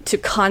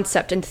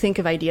concept and think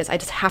of ideas. I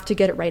just have to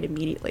get it right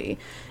immediately.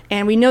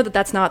 And we know that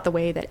that's not the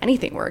way that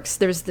anything works.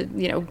 There's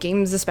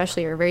games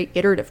especially are a very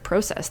iterative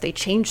process. They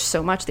change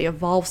so much, they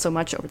evolve so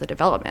much over the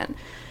development.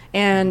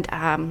 And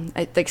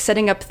like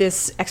setting up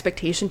this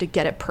expectation to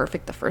get it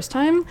perfect the first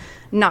time,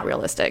 not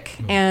realistic.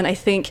 And I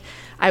think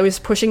I was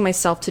pushing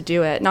myself to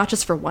do it, not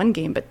just for one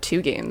game, but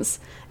 2 games.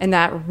 And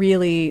that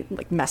really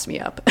like messed me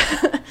up.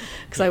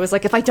 Because I was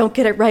like, if I don't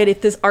get it right,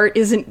 if this art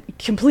isn't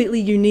completely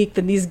unique,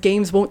 then these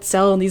games won't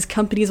sell and these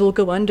companies will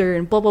go under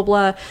and blah, blah,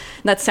 blah. And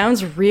that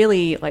sounds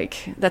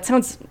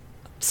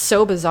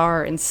so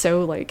bizarre and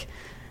so like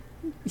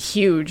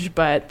huge,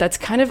 but that's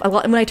kind of a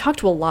lot. When I talk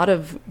to a lot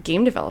of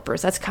game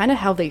developers, that's kind of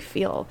how they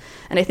feel.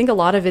 And I think a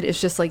lot of it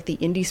is just like the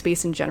indie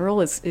space in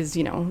general is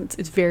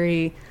it's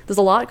very, there's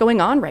a lot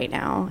going on right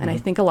now. And I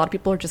think a lot of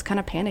people are just kind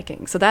of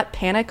panicking. So that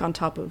panic on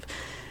top of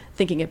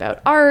thinking about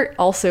art,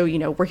 also,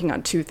 working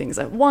on 2 things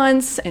at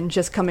once and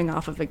just coming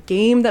off of a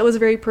game that was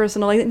very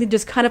personal, I think they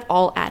just kind of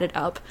all added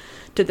up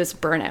to this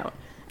burnout.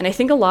 And I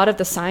think a lot of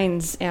the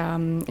signs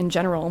in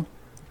general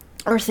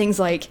are things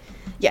like,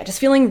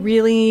 just feeling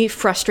really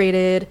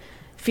frustrated,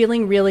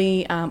 feeling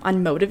really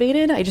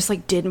unmotivated. I just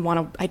like didn't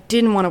want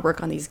to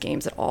work on these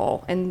games at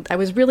all. And I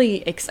was really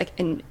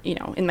in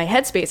my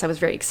headspace, I was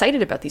very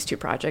excited about these 2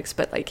 projects,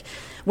 but like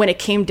when it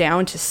came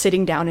down to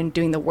sitting down and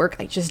doing the work,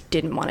 I just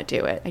didn't want to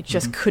do it. I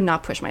just could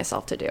not push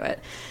myself to do it.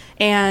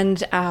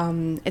 And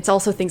it's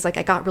also things like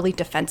I got really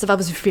defensive. I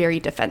was very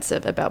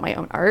defensive about my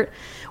own art,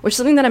 which is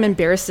something that I'm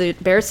embarrassed to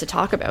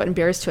talk about,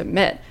 embarrassed to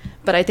admit.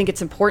 But I think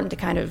it's important to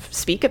kind of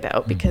speak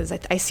about because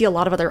I see a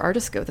lot of other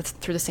artists go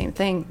through the same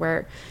thing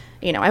where,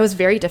 I was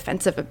very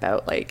defensive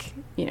about like,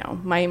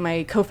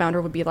 my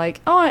co-founder would be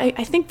like, oh,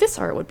 I think this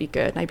art would be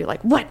good. And I'd be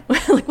like, what?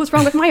 Like, what's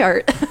wrong with my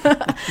art?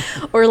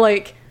 Or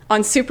like,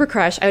 on Super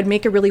Crush, I would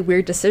make a really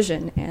weird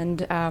decision, and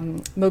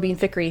Mobeen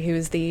Fikri,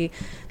 who's the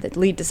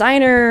lead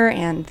designer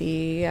and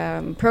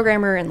the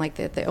programmer and like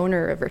the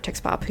owner of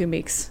Vertex Pop, who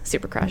makes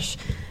Super Crush,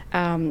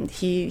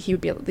 he would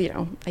be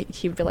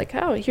he would be like,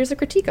 oh, here's a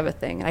critique of a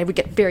thing, and I would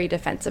get very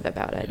defensive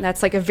about it, and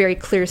that's like a very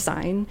clear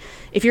sign.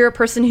 If you're a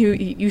person who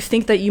you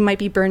think that you might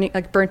be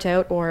burnt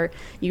out, or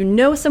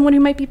someone who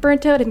might be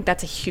burnt out, I think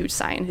that's a huge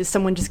sign. Is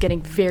someone just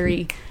getting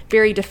very,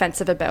 very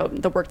defensive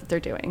about the work that they're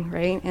doing,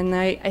 right? And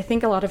I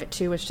think a lot of it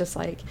too was just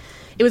like,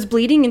 it was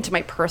bleeding into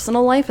my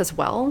personal life as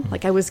well.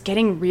 Like I was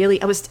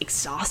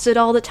exhausted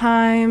all the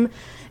time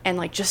and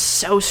like just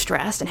so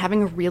stressed and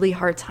having a really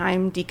hard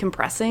time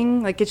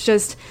decompressing. Like it's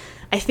just,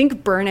 I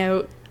think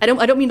burnout, I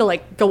don't mean to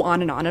like go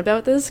on and on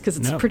about this because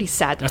it's pretty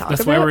sad to talk about.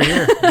 That's why we're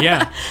here.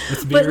 Yeah.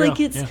 But real. Like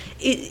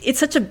it's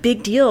such a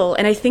big deal.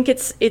 And I think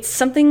it's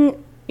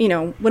something,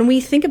 when we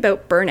think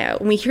about burnout,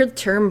 when we hear the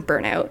term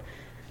burnout,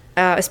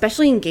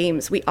 especially in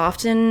games, we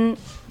often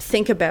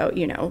think about,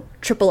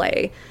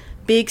 AAA,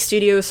 big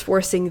studios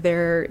forcing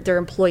their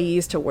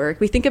employees to work.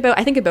 I think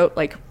about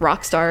like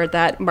Rockstar,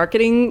 that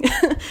marketing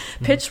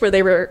pitch where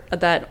they were,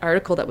 that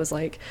article that was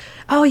like,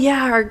 oh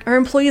yeah, our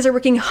employees are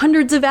working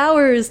hundreds of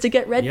hours to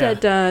get Red Dead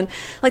done.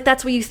 Like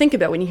that's what you think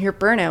about when you hear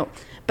burnout.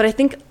 But I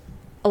think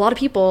a lot of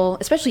people,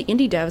 especially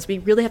indie devs, we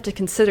really have to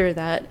consider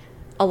that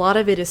a lot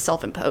of it is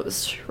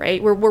self-imposed,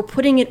 right? We're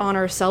putting it on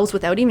ourselves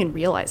without even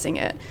realizing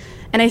it.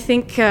 And I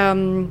think,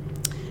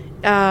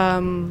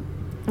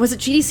 was it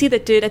GDC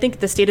that did, I think,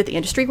 the State of the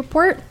Industry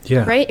report?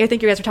 Yeah. Right? I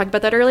think you guys were talking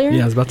about that earlier.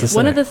 Yeah, I was about to say.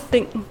 One of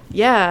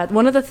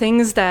the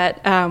things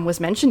that was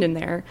mentioned in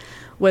there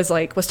was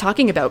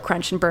talking about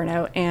crunch and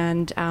burnout.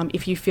 And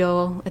if you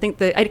feel, I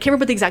can't remember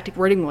what the exact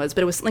wording was,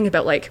 but it was something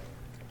about like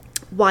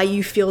why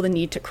you feel the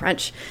need to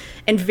crunch.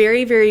 And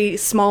very, very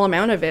small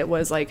amount of it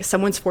was like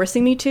someone's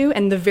forcing me to,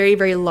 and the very,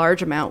 very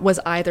large amount was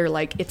either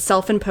like it's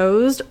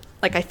self-imposed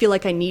like I feel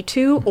like I need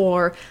to,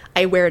 or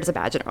I wear it as a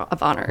badge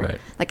of honor.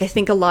 Right. Like I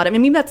think a lot of, I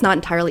mean, maybe that's not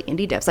entirely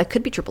indie devs. That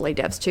could be AAA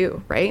devs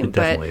too, right? It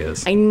definitely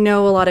is. I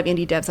know a lot of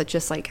indie devs that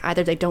just like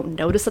either they don't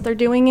notice that they're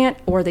doing it,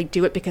 or they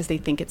do it because they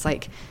think it's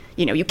like,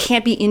 you know, you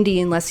can't be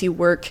indie unless you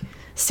work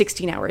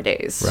 16-hour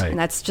days. Right. And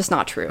that's just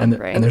not true, and,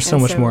 right? and there's so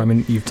much more. I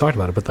mean, you've talked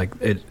about it, but like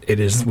it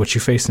is what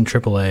you face in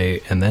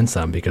AAA and then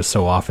some, because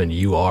so often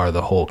you are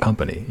the whole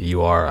company.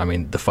 You are, I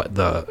mean,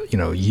 you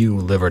know, you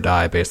live or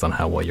die based on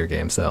how well your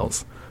game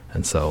sells.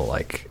 And so,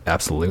 like,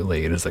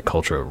 absolutely, it is a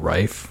culture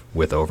rife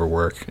with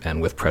overwork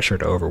and with pressure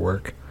to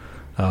overwork.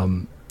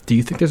 Do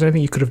you think there's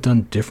anything you could have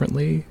done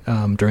differently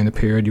during the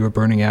period you were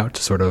burning out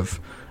to sort of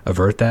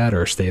avert that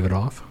or stave it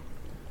off?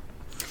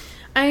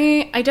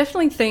 I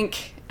definitely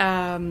think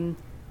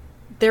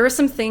there are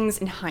some things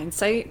in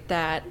hindsight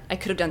that I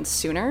could have done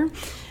sooner.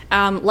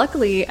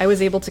 Luckily, I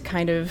was able to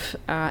kind of,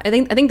 I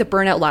think the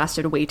burnout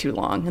lasted way too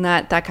long, and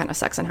that kind of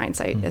sucks in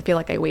hindsight. I feel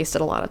like I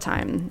wasted a lot of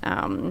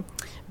time.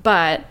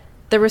 But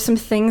there were some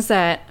things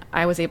that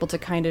I was able to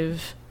kind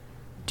of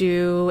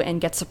do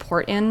and get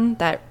support in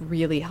that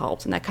really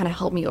helped, and that kind of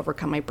helped me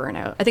overcome my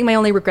burnout. I think my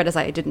only regret is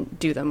I didn't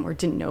do them or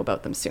didn't know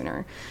about them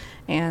sooner.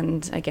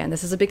 And again,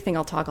 this is a big thing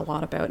I'll talk a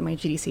lot about in my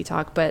GDC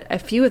talk, but a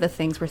few of the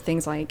things were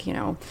things like, you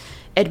know,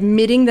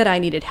 admitting that I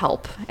needed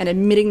help and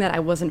admitting that I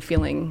wasn't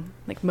feeling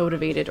like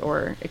motivated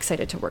or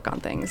excited to work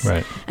on things.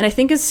 Right. And I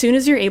think as soon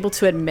as you're able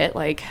to admit,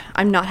 like,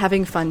 I'm not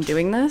having fun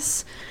doing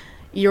this,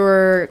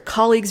 your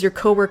colleagues, your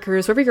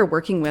coworkers, whoever you're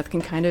working with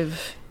can kind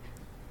of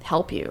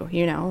help you,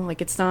 you know,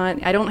 like it's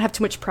not, I don't have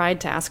too much pride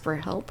to ask for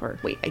help, or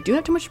wait, I do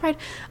have too much pride?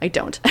 I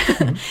don't.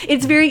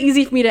 It's very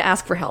easy for me to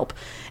ask for help.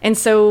 And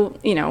so,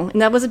 you know,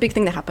 and that was a big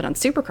thing that happened on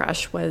Super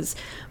Crush was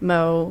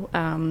Mo,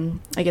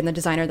 again, the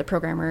designer, the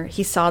programmer,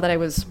 he saw that I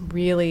was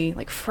really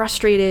like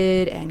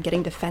frustrated and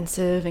getting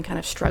defensive and kind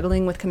of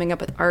struggling with coming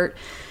up with art.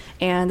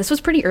 And this was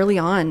pretty early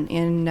on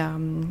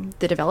in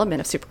the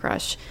development of Super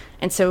Crush.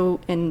 And so,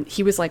 and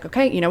he was like,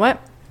 okay, you know what?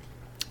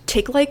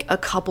 Take like a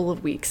couple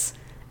of weeks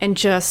and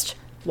just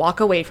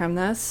walk away from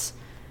this.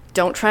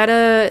 Don't try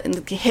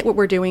to hit what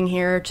we're doing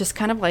here. Just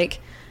kind of like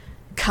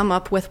come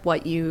up with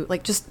what you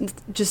like,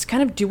 just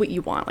kind of do what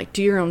you want, like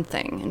do your own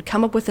thing and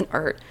come up with an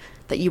art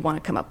that you want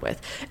to come up with.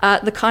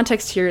 The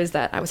context here is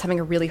that I was having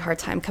a really hard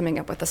time coming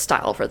up with a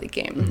style for the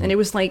game. Mm-hmm. And it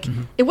was like,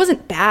 it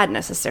wasn't bad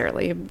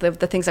necessarily, the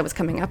things I was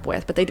coming up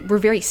with, but they were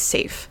very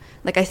safe.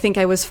 Like, I think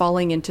I was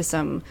falling into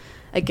some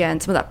of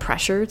that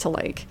pressure to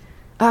like,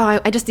 oh,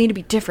 I just need to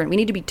be different. We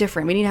need to be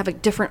different. We need to have a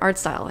different art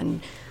style.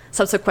 And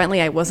subsequently,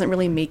 I wasn't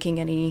really making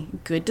any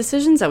good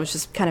decisions. I was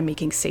just kind of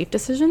making safe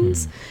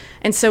decisions.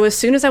 And so as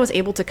soon as I was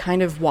able to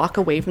kind of walk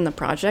away from the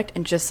project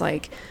and just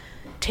like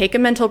take a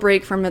mental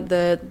break from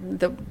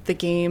the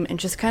game and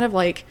just kind of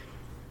like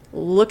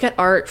look at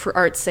art for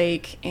art's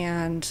sake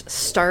and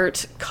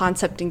start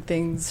concepting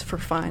things for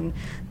fun,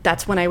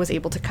 that's when I was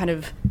able to kind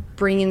of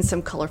bring in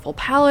some colorful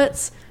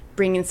palettes,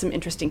 bring in some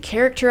interesting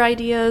character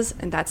ideas,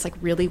 and that's like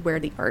really where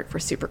the art for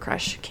Super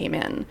Crush came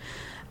in.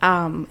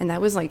 And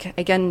that was like,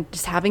 again,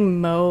 just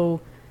having Mo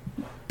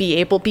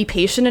be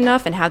patient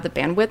enough and have the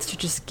bandwidth to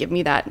just give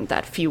me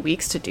that few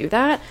weeks to do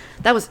that.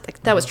 That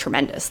was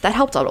tremendous. That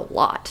helped out a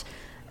lot.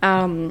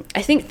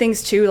 I think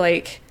things too,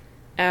 like,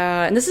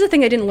 and this is a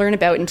thing I didn't learn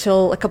about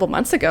until a couple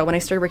months ago when I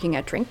started working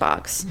at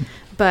Drinkbox,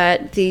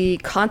 but the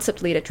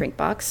concept lead at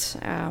Drinkbox,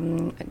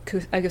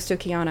 Augusto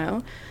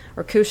Chiano,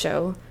 or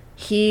Cusho,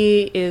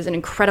 he is an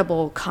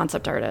incredible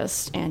concept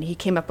artist, and he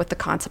came up with the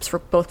concepts for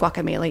both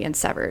Guacamelee and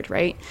Severed,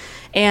 right?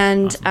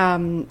 And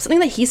awesome. Something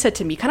that he said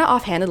to me kind of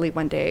offhandedly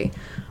one day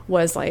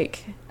was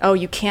like, oh,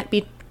 you can't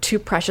be too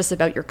precious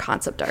about your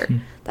concept art.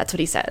 That's what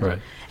he said. Right.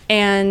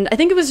 And I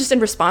think it was just in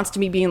response to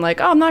me being like,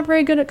 oh, I'm not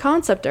very good at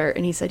concept art.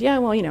 And he said, yeah,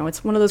 well, you know,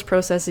 it's one of those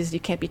processes you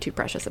can't be too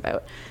precious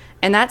about.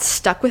 And that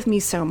stuck with me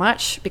so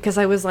much because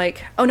I was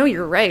like, oh, no,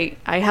 you're right.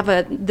 I have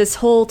this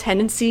whole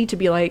tendency to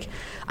be like,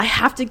 I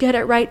have to get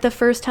it right the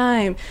first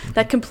time.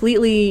 That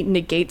completely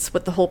negates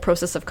what the whole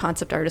process of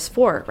concept art is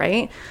for,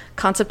 right?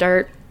 Concept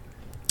art,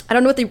 I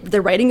don't know what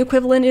the writing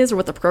equivalent is or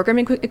what the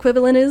programming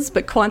equivalent is,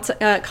 but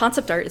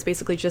concept art is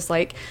basically just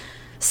like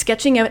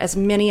sketching out as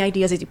many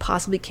ideas as you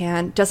possibly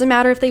can. Doesn't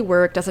matter if they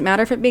work, doesn't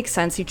matter if it makes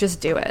sense, you just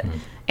do it.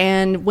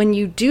 And when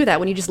you do that,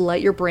 when you just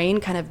let your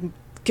brain kind of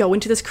go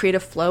into this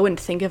creative flow and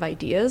think of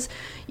ideas,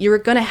 you're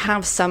going to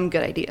have some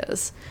good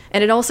ideas.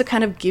 And it also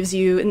kind of gives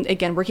you, and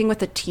again, working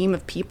with a team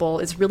of people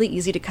is really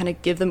easy to kind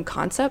of give them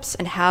concepts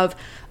and have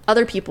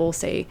other people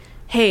say,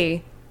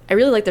 hey, I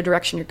really like the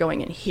direction you're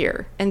going in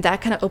here. And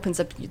that kind of opens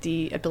up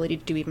the ability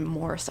to do even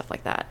more stuff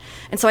like that.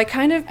 And so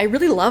I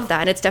really love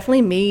that. And it's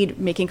definitely made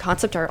making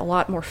concept art a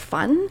lot more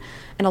fun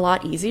and a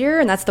lot easier.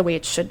 And that's the way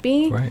it should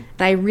be. Right.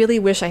 And I really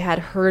wish I had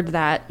heard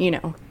that, you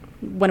know,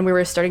 when we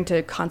were starting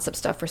to concept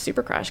stuff for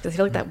Super Crush, because I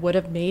feel like that would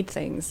have made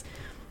things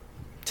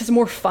just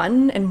more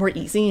fun and more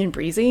easy and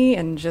breezy,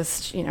 and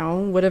just, you know,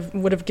 would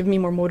have given me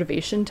more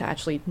motivation to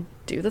actually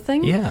do the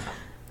thing. Yeah.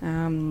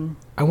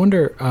 I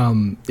wonder,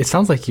 it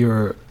sounds like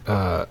you're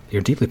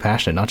deeply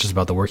passionate, not just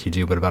about the work you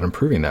do, but about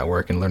improving that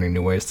work and learning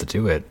new ways to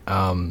do it.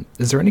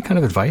 Is there any kind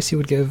of advice you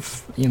would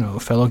give,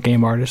 fellow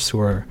game artists who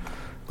are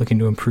looking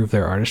to improve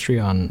their artistry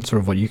on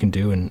sort of what you can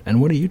do,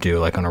 and what do you do,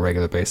 like, on a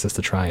regular basis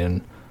to try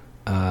and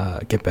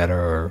get better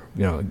or,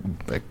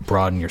 like,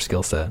 broaden your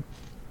skill set?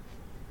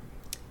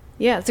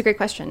 Yeah, that's a great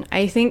question.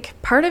 I think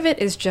part of it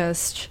is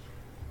just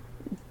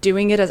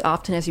doing it as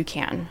often as you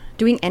can,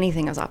 doing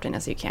anything as often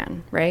as you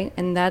can, right?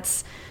 And that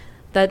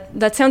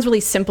sounds really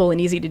simple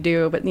and easy to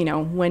do, but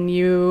when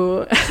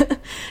you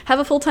have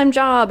a full-time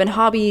job and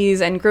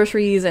hobbies and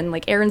groceries and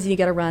like errands you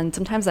got to run,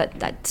 sometimes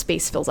that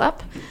space fills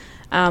up.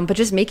 But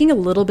just making a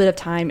little bit of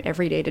time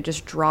every day to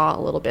just draw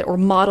a little bit or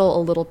model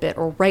a little bit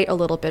or write a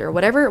little bit or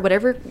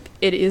whatever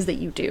it is that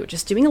you do,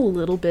 just doing a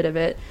little bit of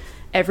it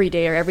every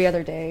day or every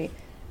other day,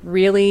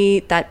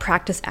 really that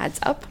practice adds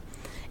up.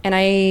 And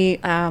I,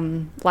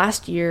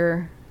 last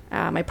year,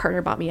 my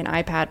partner bought me an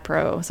iPad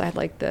Pro, so I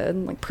had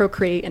the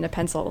Procreate and a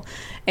pencil.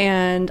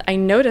 And I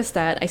noticed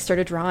that I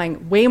started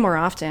drawing way more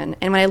often.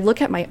 And when I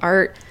look at my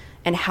art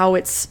and how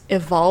it's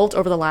evolved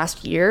over the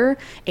last year,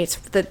 it's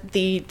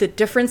the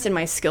difference in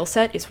my skill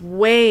set is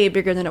way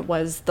bigger than it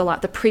was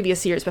the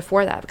previous years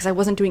before that, because I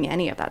wasn't doing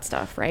any of that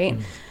stuff, right?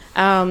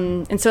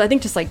 And so I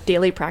think just like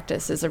daily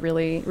practice is a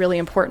really, really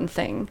important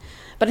thing.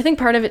 But I think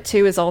part of it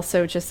too is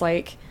also just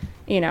like,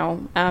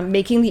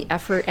 making the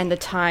effort and the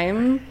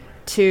time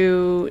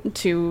to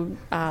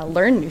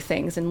learn new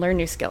things and learn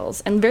new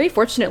skills. And very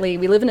fortunately,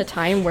 we live in a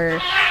time where...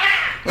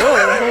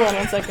 Whoa, hold on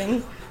 1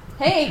 second.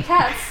 Hey,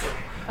 cats!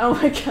 Oh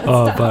my God!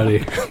 Oh, stop. buddy.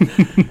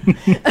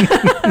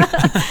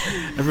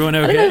 Everyone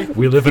okay?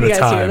 We live in a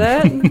time. You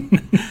guys hear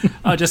that?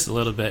 Oh, just a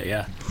little bit,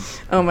 yeah.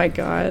 Oh my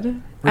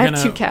God! I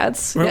have 2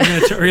 cats. We're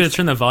gonna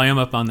turn the volume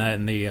up on that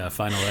in the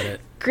final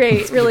edit.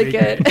 Great, really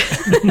good.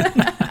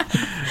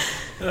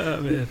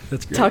 Oh man,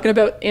 that's great. Talking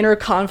about inner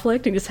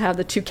conflict, and just have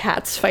the 2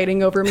 cats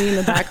fighting over me in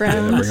the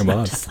background. Bring them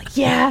on. Just like,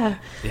 yeah,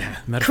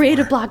 metaphor.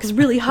 creative block is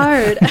really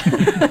hard.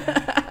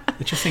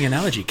 Interesting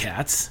analogy,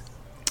 cats.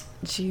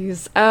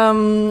 Jeez.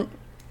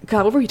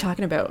 God, what were we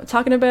talking about?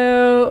 Talking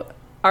about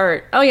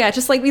art. Oh yeah,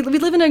 just like we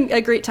live in a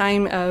great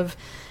time of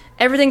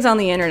everything's on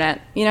the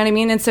internet. You know what I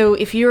mean? And so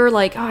if you're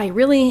like, oh, I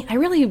really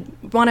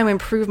want to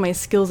improve my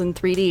skills in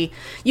 3D,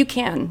 you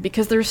can,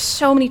 because there's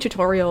so many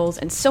tutorials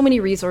and so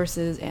many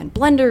resources, and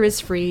Blender is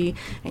free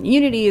and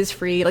Unity is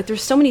free. Like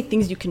there's so many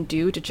things you can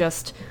do to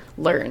just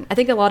learn. I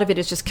think a lot of it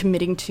is just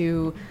committing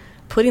to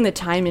putting the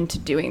time into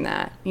doing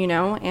that,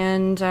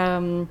 And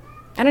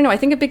I don't know, I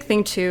think a big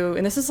thing too,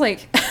 and this is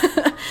like,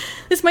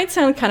 this might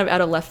sound kind of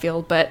out of left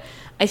field, but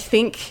I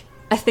think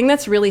a thing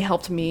that's really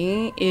helped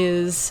me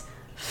is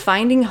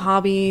finding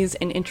hobbies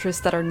and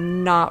interests that are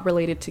not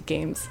related to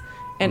games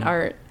and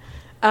art.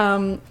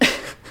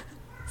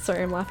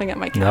 Sorry, I'm laughing at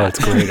my cat. No,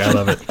 it's great. I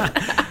love it.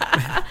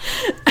 I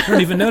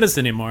don't even notice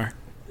anymore.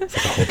 It's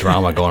like a whole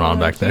drama going on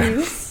back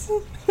there.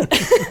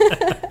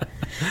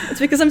 It's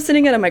because I'm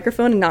sitting at a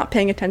microphone and not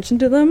paying attention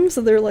to them,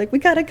 so they're like, we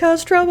gotta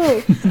cause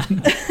trouble.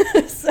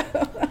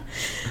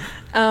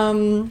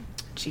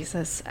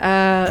 Jesus.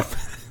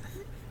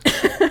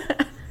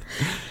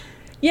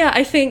 Yeah,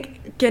 I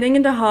think getting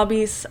into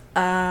hobbies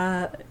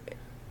can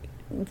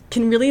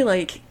really,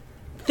 like,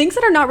 things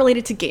that are not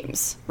related to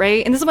games,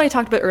 right? And this is what I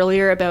talked about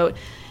earlier about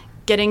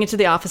getting into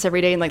the office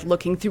every day and like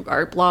looking through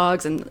art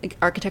blogs and like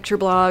architecture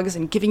blogs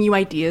and giving you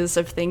ideas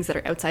of things that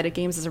are outside of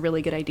games is a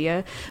really good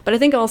idea. But I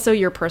think also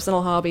your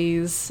personal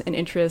hobbies and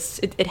interests,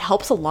 it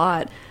helps a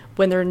lot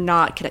when they're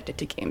not connected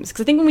to games.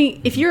 Because I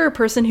think if you're a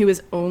person who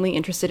is only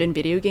interested in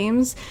video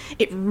games,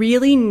 it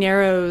really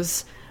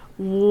narrows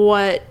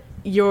what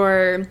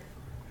your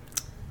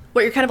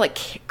kind of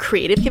like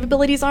creative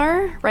capabilities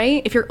are,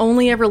 right? If you're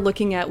only ever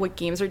looking at what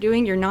games are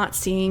doing, you're not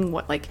seeing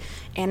what like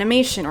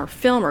animation or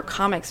film or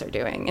comics are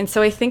doing. And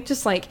so I think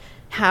just like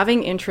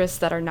having interests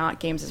that are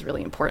not games is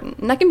really important.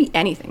 And that can be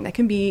anything. That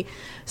can be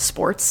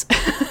sports.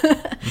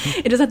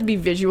 It doesn't have to be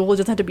visual. It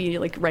doesn't have to be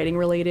like writing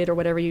related or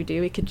whatever you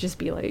do. It could just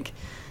be like,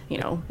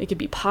 it could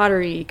be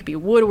pottery, it could be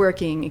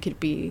woodworking, it could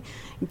be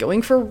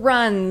going for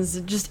runs,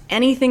 just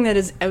anything that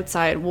is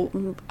outside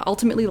will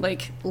ultimately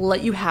like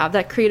let you have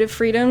that creative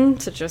freedom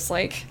to just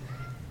like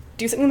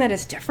do something that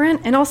is different.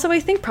 And also I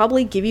think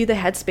probably give you the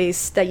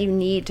headspace that you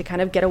need to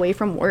kind of get away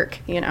from work,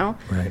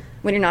 Right.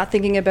 When you're not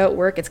thinking about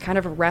work, it's kind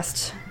of a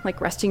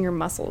resting your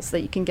muscles so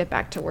that you can get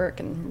back to work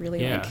and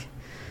really I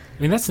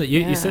mean, that's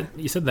you said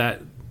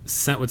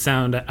that would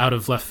sound out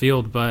of left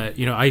field, but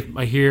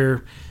I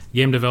hear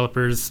game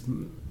developers,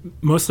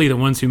 mostly the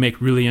ones who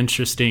make really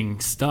interesting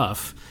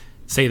stuff,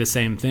 say the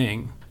same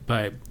thing.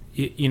 But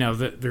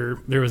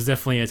there was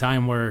definitely a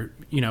time where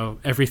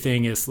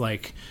everything is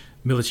like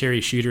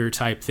military shooter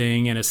type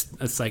thing, and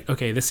it's like,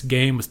 okay, this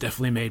game was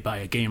definitely made by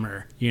a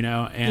gamer,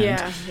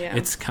 and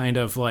it's kind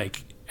of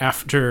like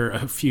after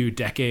a few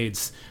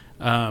decades,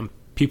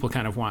 people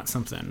kind of want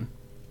something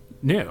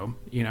new,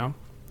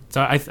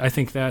 So I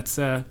think that's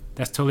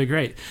totally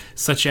great.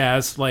 Such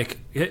as, like,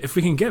 if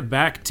we can get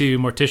back to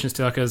Mortician's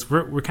Tale, because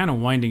we're kind of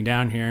winding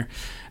down here,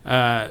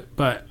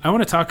 but I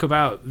want to talk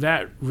about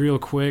that real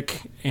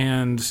quick.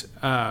 And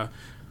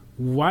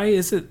why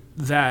is it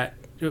that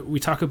we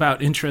talk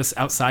about interests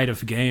outside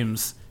of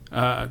games,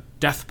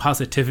 death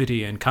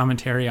positivity and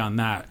commentary on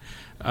that?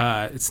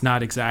 It's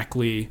not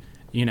exactly,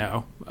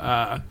 Halo.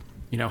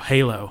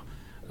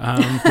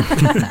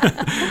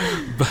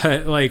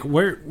 But like,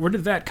 where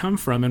did that come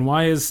from, and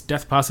why is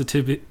death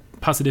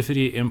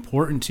positivity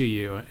important to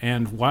you,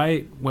 and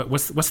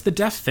what's the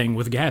death thing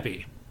with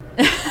Gabby?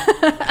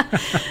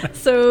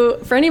 So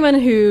for anyone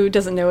who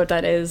doesn't know what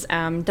that is,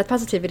 death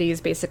positivity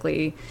is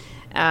basically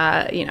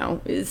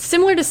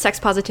similar to sex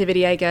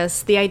positivity, I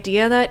guess. The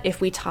idea that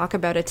if we talk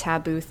about a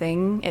taboo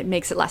thing, it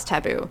makes it less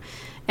taboo.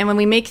 And when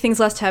we make things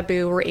less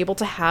taboo, we're able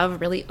to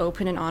have really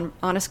open and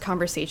honest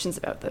conversations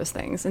about those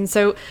things. And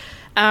so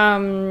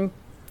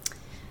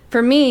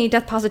for me,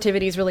 death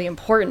positivity is really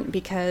important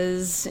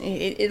because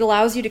it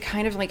allows you to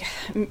kind of like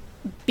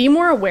be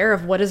more aware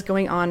of what is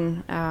going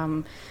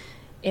on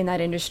in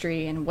that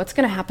industry and what's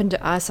going to happen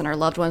to us and our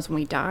loved ones when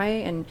we die.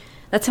 And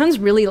that sounds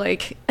really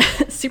like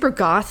super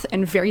goth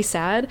and very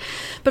sad.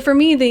 But for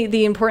me,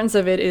 the importance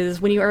of it is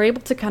when you are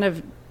able to kind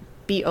of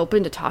be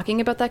open to talking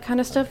about that kind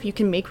of stuff, you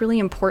can make really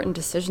important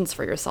decisions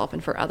for yourself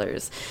and for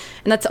others.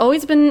 And that's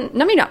always been,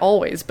 I mean, not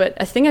always, but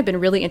a thing I've been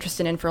really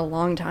interested in for a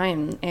long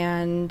time.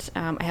 And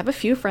I have a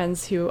few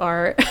friends who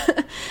are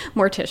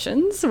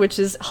morticians, which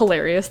is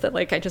hilarious that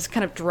like I just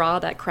kind of draw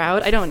that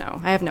crowd. I don't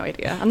know. I have no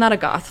idea. I'm not a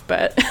goth,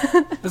 but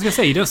I was gonna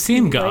say, you don't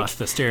seem goth,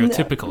 the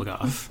stereotypical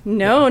goth.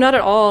 No, not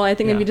at all. I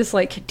think maybe just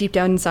like deep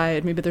down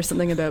inside, maybe there's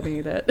something about me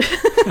that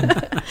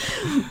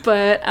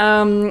but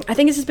I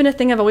think it's just been a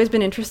thing I've always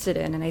been interested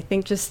in, and I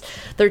think just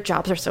their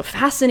jobs are so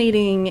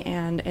fascinating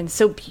and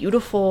so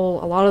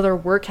beautiful. A lot of their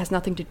work has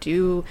nothing to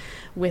do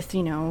with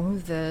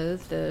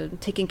the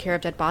taking care of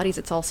dead bodies.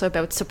 It's also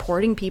about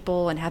supporting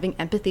people and having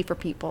empathy for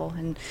people,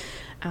 and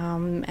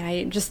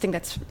I just think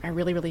that's a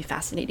really, really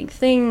fascinating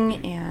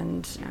thing.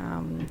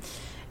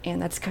 And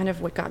that's kind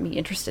of what got me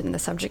interested in the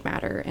subject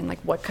matter and like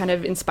what kind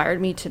of inspired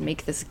me to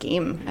make this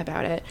game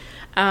about it.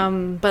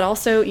 But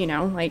also,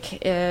 I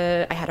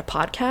had a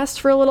podcast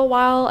for a little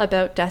while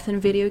about death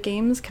in video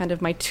games, kind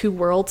of my two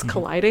worlds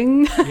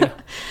colliding. Yeah.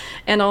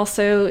 And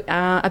also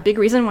a big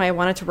reason why I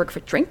wanted to work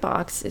for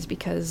Drinkbox is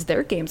because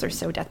their games are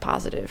so death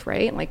positive,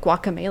 right? Like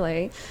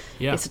Guacamelee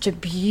is such a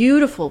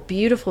beautiful,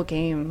 beautiful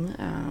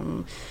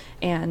game.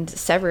 And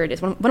Severed is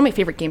one of my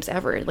favorite games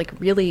ever. It like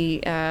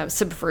really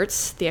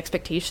subverts the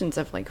expectations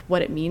of like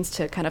what it means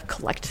to kind of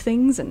collect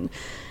things. And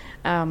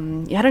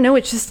I don't know,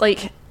 it's just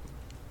like,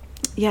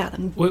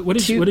 What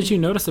did you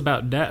notice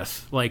about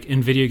death, like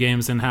in video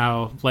games, and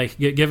how, like,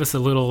 give us a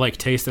little like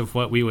taste of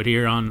what we would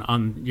hear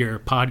on your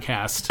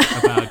podcast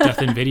about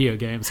death in video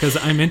games? Because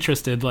I'm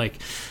interested. Like,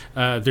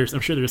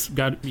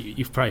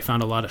 you've probably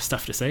found a lot of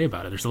stuff to say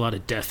about it. There's a lot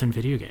of death in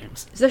video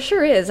games. There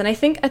sure is, and I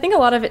think a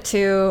lot of it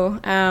too.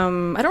 I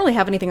don't really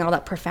have anything all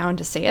that profound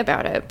to say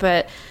about it,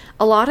 but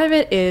a lot of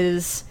it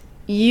is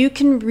you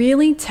can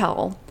really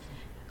tell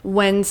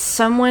when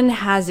someone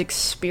has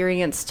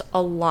experienced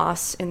a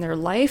loss in their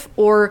life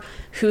or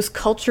whose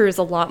culture is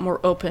a lot more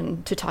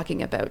open to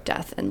talking about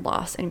death and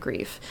loss and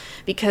grief.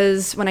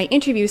 Because when I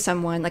interview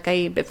someone, like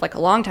a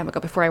long time ago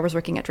before I was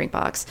working at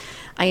Drinkbox,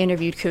 I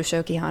interviewed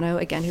Kosho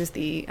Kihano, again, who's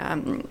the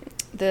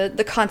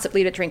concept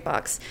lead at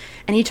Drinkbox,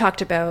 and he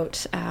talked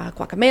about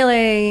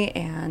Guacamelee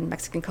and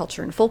Mexican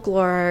culture and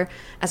folklore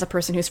as a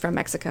person who's from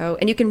Mexico,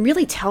 and you can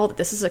really tell that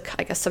this is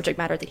a subject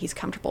matter that he's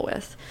comfortable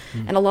with.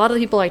 And a lot of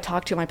the people I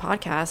talk to on my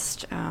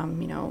podcast,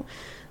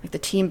 like the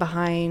team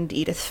behind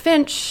Edith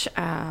Finch,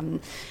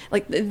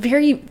 like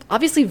very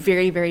obviously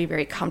very, very,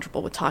 very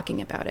comfortable with talking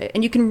about it,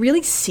 and you can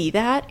really see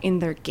that in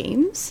their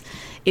games.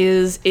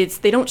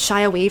 They don't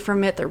shy away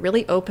from it. They're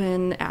really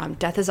open.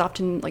 Death is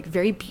often like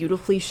very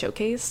beautifully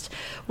showcased.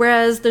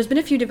 Whereas there's been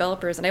a few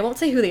developers, and I won't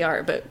say who they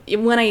are, but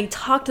when I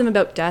talk to them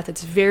about death,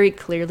 it's very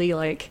clearly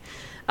like,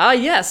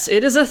 yes,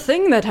 it is a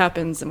thing that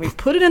happens, and we've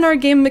put it in our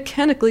game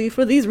mechanically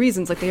for these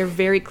reasons. Like they are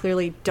very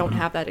clearly don't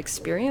have that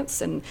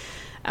experience and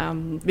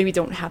maybe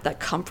don't have that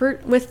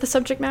comfort with the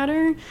subject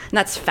matter, and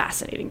that's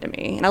fascinating to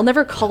me. And I'll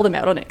never call them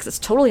out on it because it's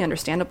totally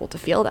understandable to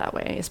feel that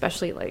way,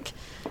 especially like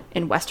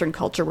in Western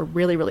culture, we're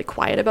really, really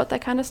quiet about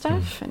that kind of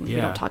stuff, and we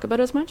don't talk about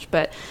it as much.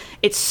 But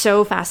it's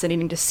so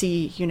fascinating to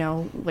see,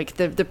 like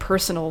the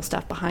personal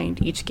stuff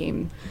behind each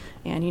game.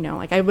 And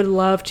like I would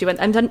love to. And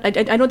I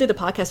don't do the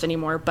podcast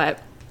anymore, but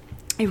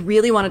I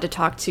really wanted to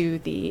talk to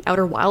the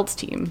Outer Wilds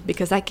team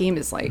because that game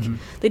is like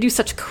they do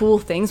such cool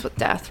things with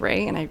death,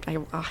 right? And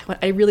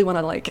I really want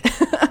to like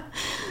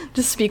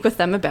just speak with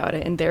them about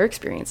it and their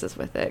experiences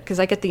with it, because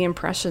I get the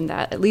impression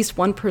that at least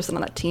one person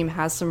on that team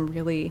has some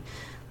really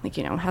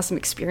has some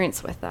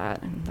experience with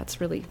that, and that's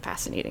really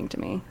fascinating to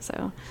me.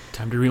 So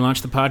time to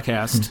relaunch the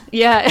podcast.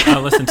 Yeah.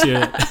 I'll listen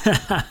to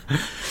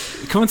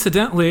it.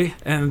 Coincidentally,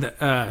 and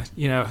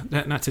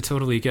not to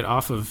totally get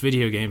off of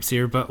video games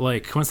here, but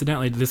like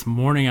coincidentally this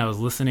morning I was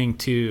listening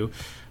to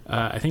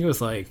I think it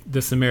was like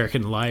This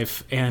American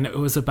Life, and it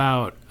was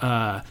about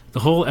the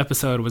whole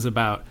episode was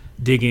about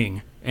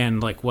digging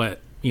and like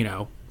what you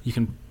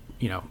can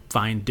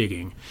find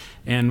digging,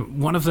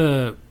 and one of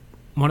the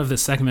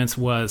segments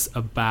was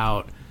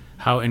about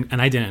how,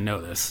 and I didn't know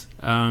this,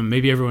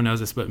 maybe everyone knows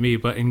this but me,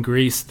 but in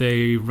Greece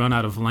they run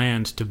out of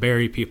land to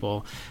bury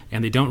people,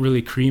 and they don't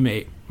really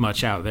cremate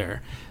much out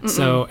there.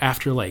 So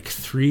after like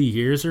 3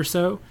 years or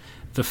so,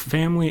 the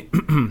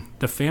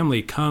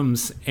family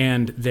comes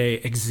and they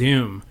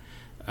exhume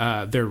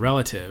their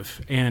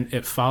relative, and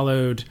it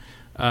followed.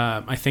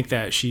 I think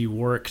that she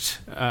works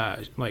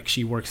at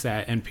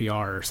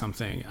NPR or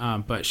something,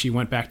 but she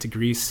went back to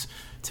Greece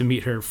to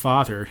meet her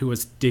father, who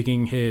was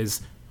digging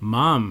his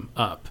mom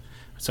up,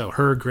 so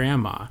her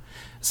grandma.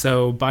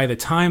 So by the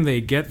time they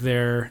get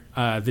there,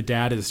 the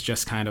dad is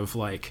just kind of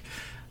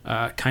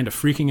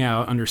freaking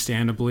out,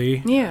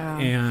 understandably,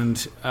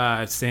 and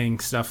saying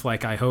stuff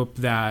like, "I hope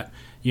that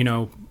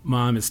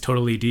mom is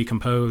totally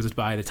decomposed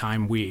by the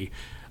time we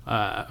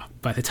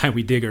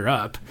dig her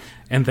up."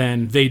 And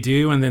then they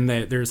do, and then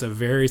there's a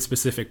very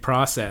specific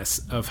process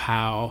of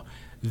how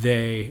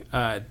they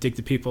dig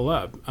the people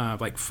up,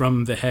 like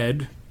from the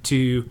head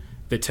to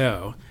the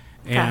toe.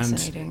 And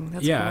fascinating.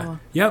 That's cool.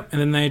 Yep.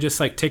 And then they just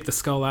like take the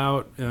skull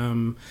out,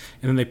 and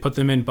then they put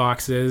them in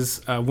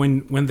boxes.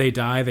 When they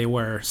die, they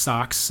wear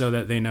socks so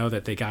that they know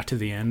that they got to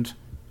the end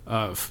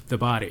of the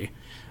body.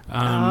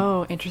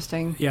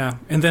 Interesting. Yeah,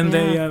 and then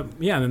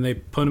they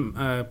put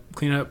them,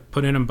 clean up,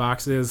 put in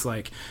boxes.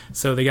 Like,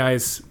 so the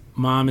guy's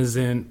mom is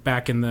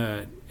back in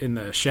the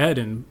shed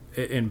and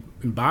in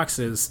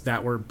boxes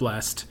that were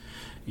blessed,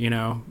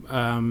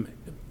 and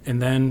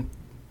then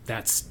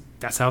that's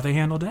how they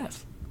handle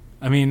death.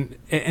 I mean,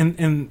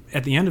 and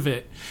at the end of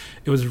it,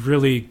 it was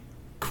really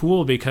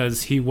cool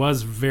because he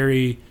was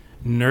very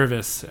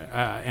nervous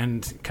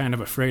and kind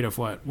of afraid of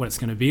what it's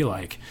going to be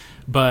like,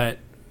 but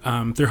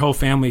their whole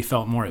family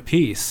felt more at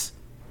peace.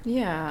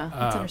 Yeah,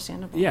 that's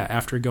understandable. Yeah,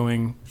 after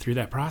going through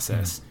that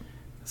process.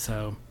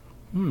 So,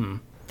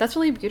 That's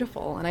really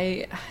beautiful.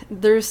 And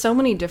there's so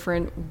many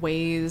different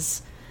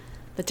ways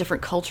that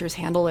different cultures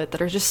handle it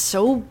that are just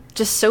so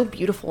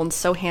beautiful and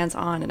so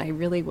hands-on. And I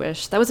really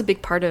wish that was a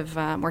big part of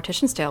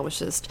Mortician's Tale,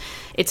 which is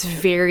it's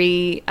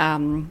very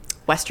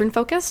Western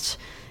focused.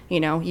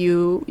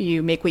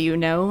 You make what you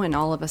know, and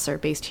all of us are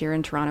based here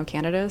in Toronto,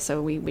 Canada,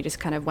 so we just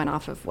kind of went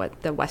off of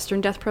what the Western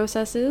death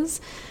process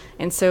is.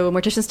 And so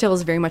Mortician's Tale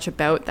is very much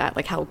about that,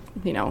 like how,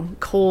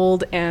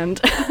 cold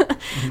and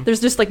there's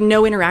just like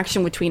no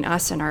interaction between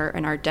us and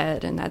our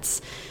dead. And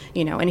that's,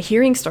 and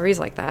hearing stories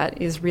like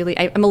that is really,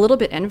 I'm a little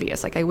bit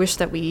envious. Like, I wish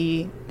that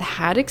we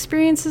had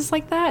experiences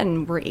like that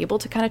and were able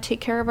to kind of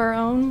take care of our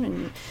own.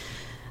 And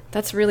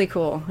that's really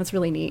cool. That's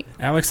really neat.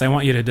 Alex, I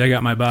want you to dig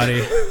up my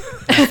body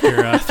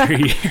after 3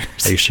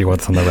 years. Are you sure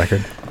what's on the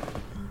record?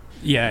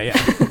 Yeah.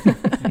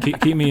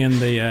 keep me in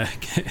the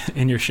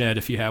in your shed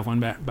if you have one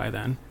by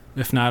then.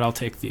 If not, I'll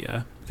take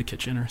the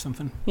kitchen or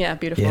something. Yeah,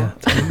 beautiful. Yeah.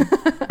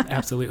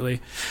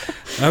 Absolutely.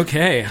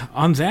 Okay.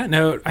 On that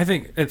note, I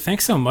think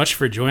thanks so much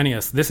for joining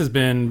us. This has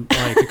been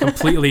like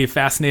completely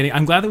fascinating.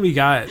 I'm glad that we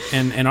got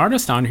an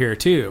artist on here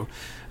too.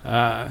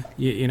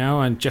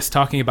 And just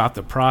talking about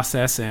the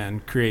process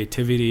and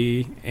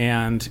creativity.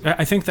 And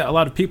I think that a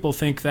lot of people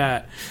think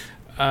that,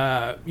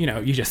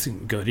 you just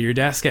go to your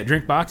desk at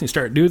Drinkbox and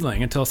start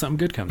doodling until something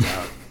good comes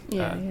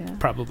out.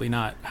 Probably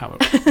not how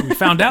we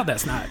found out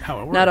that's not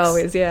how it works. Not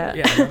always, yeah.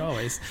 Yeah, not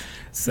always.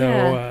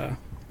 So,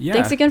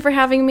 Thanks again for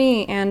having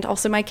me and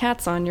also my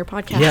cats on your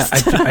podcast. Yeah,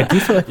 I do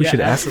feel like we should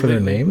ask for their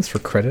absolutely. names for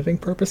crediting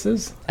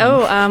purposes.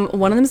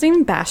 One of them's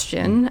named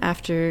Bastion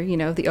after,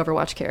 the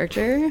Overwatch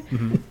character.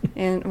 Mm-hmm.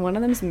 And one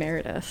of them's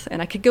Meredith.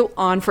 And I could go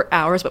on for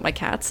hours with my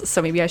cats,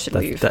 so maybe I should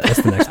leave.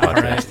 That's the next podcast.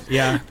 All right.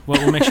 Yeah.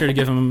 Well, we'll make sure to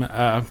give them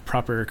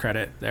proper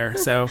credit there.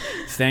 So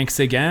thanks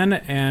again,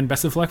 and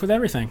best of luck with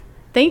everything.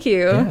 Thank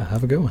you. Yeah,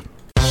 have a good one.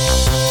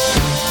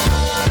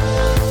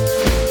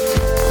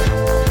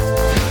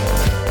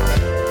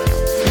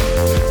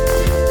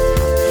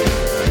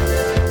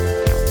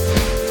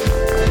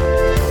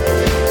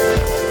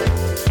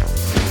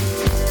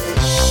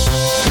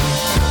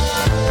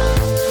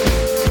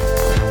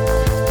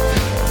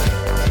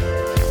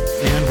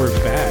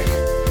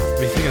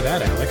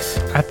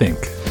 I think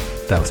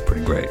that was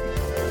pretty great.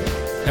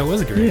 That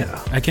was great.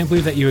 Yeah. I can't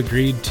believe that you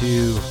agreed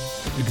to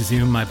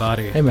exhume my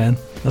body. Hey man,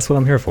 that's what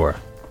I'm here for.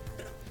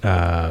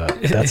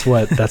 That's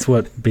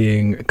what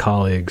being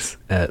colleagues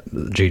at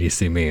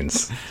GDC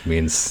means.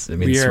 It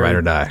means ride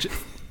or die.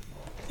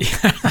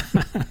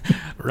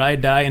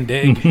 Ride, die, and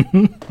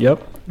dig.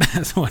 Yep.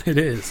 That's what it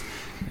is.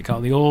 They call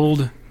it the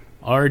old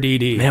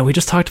RDD. Man, we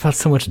just talked about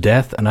so much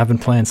death, and I've been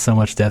playing so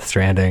much Death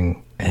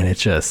Stranding, and it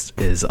just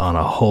is on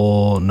a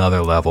whole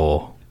nother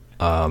level.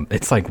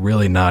 It's like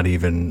really not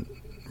even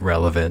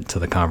relevant to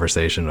the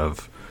conversation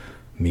of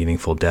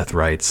meaningful death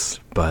rites,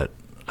 but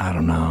I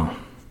don't know.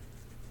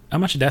 How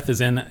much death is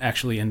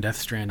actually in Death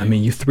Stranding? I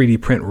mean, you 3D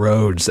print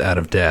roads out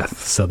of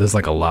death, so there's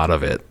like a lot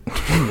of it.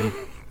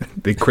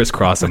 They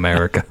crisscross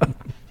America.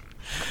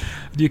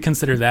 Do you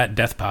consider that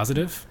death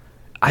positive?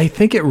 I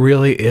think it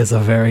really is a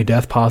very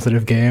death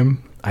positive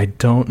game. I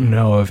don't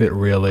know if it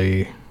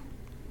really.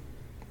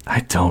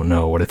 I don't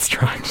know what it's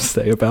trying to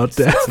say about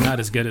death. It's not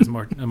as good as a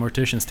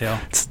Mortician's Tale.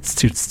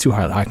 It's too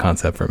high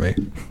concept for me.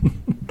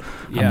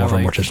 I'm more of a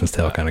Mortician's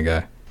Tale kind of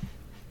guy.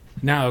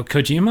 Now,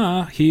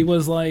 Kojima, he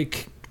was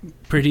like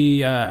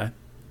pretty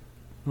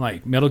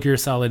like Metal Gear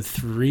Solid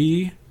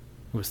 3.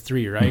 It was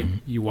 3, right? Mm-hmm.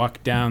 You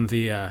walk down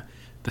the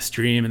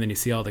stream and then you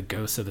see all the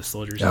ghosts of the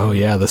soldiers. Oh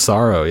yeah, the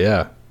sorrow,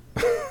 yeah.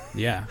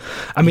 Yeah.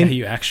 I mean,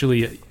 you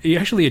actually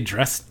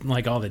addressed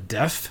like all the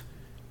death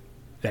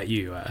that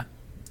you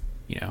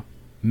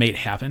made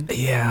happen.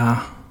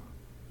 Yeah,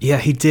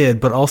 he did.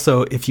 But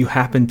also, if you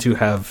happen to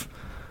have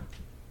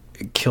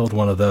killed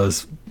one of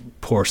those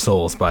poor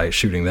souls by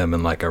shooting them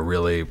in like a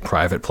really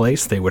private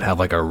place, they would have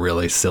like a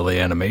really silly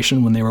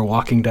animation when they were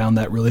walking down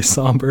that really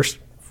somber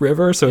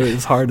river. So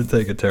it's hard to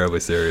take it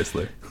terribly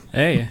seriously.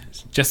 Hey,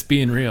 just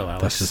being real,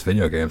 Alex. That's just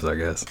video games, I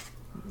guess.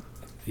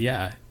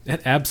 Yeah,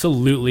 it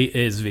absolutely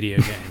is video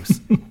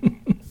games.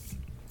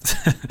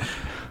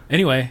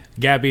 Anyway,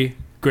 Gabby,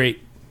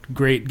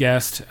 great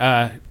guest.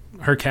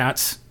 Her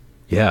cats.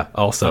 Yeah,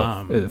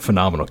 also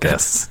phenomenal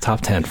guests.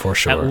 Top 10 for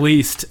sure.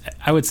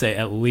 I would say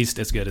at least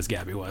as good as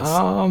Gabby was.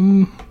 I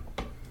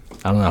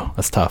don't know.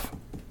 That's tough.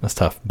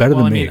 Better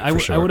than me. For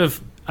sure.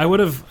 I would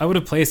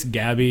have placed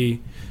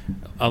Gabby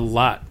a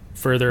lot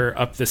further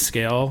up the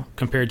scale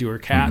compared to her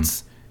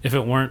cats if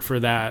it weren't for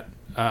that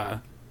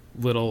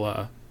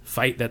little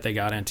fight that they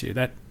got into.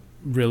 That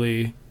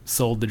really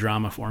sold the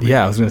drama for me.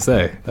 Yeah, I was going to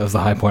say that was the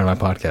high point of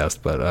my podcast,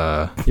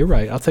 but you're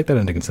right. I'll take that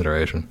into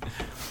consideration.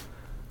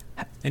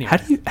 Anyway,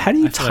 how do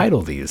you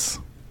title these?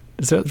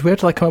 Do we have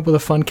to like come up with a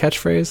fun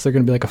catchphrase? Is there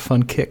going to be like a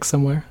fun kick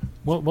somewhere?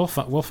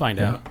 We'll find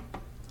out.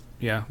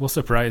 Yeah, we'll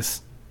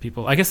surprise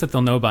people. I guess that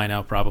they'll know by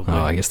now, probably.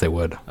 Oh, I guess they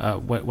would.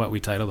 What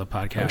we title the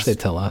podcast. I wish they'd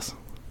tell us.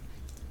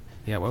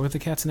 Yeah, what were the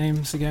cats'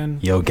 names again?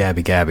 Yo,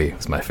 Gabby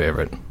was my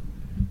favorite.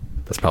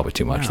 That's probably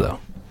too much, though.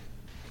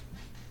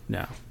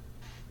 No.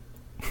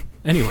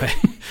 Anyway,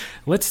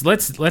 let's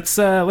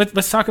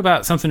talk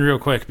about something real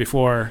quick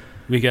before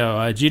we go.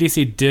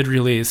 GDC did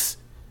release.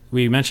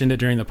 We mentioned it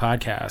during the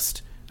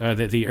podcast.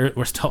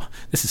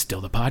 This is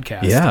still the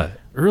podcast. Yeah.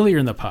 Earlier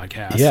in the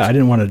podcast. Yeah, I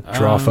didn't want to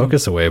draw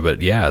focus away,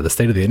 but yeah, the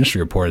State of the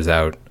Industry report is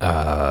out,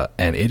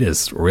 and it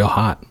is real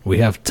hot. We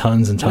have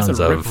tons and tons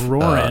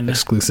of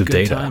exclusive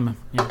data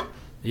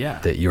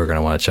that you are going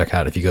to want to check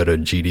out. If you go to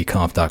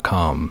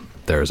gdconf.com,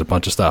 there's a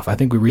bunch of stuff. I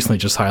think we recently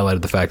just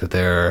highlighted the fact that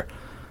there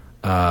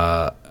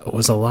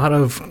was a lot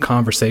of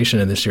conversation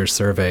in this year's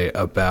survey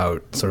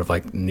about sort of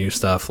like new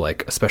stuff,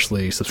 like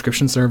especially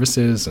subscription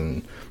services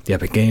and the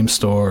Epic Games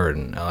Store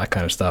and all that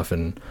kind of stuff.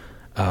 And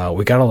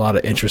we got a lot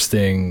of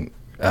interesting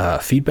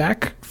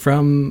feedback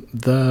from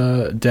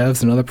the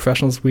devs and other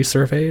professionals we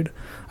surveyed.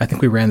 I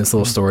think we ran this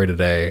little story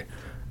today.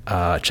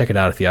 Check it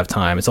out if you have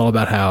time. It's all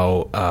about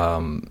how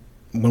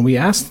when we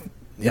asked,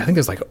 I think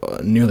there's like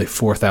nearly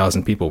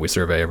 4,000 people we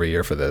survey every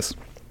year for this.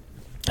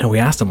 And we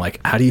asked them, like,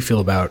 how do you feel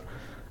about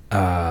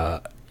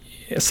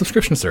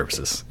subscription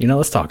services?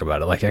 Let's talk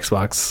about it, like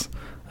Xbox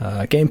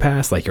Game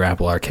Pass, like your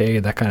Apple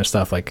Arcade, that kind of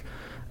stuff. Like,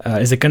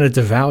 is it going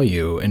to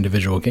devalue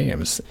individual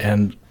games?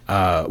 And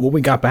what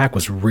we got back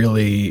was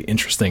really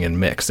interesting and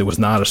mixed. It was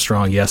not a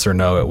strong yes or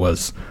no. It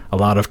was a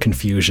lot of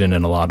confusion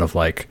and a lot of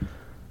like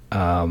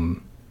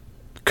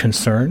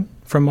concern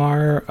from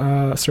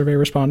our survey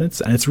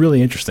respondents, and it's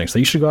really interesting. So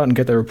you should go out and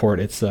get the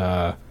report. It's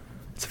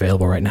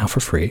available right now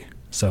for free.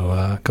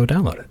 So go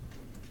download it.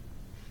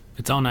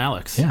 It's on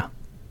Alex. Yeah.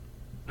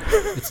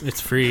 It's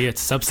free.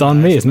 It's subsidized. It's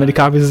on me. As many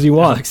copies as you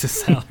want. Alex's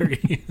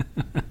salary.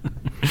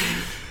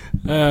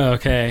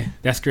 Okay,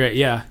 that's great.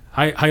 Yeah,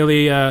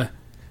 highly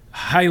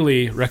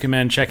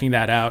recommend checking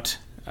that out.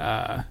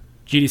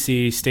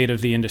 GDC State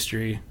of the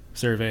Industry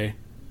survey.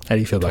 How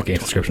do you feel about game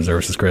subscription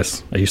services,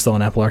 Chris? Are you still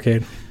on Apple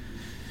Arcade?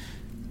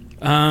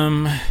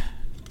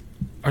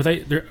 Are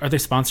they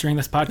sponsoring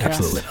this podcast?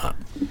 Absolutely not.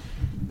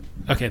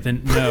 Okay,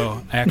 then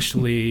no. I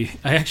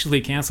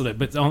actually canceled it,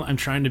 but I'm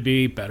trying to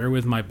be better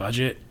with my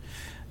budget.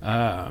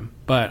 But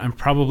I'm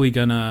probably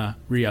gonna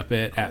re-up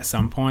it at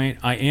some point.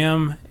 I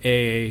am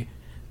an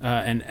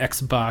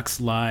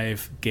Xbox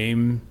Live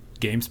Game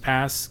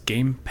Pass.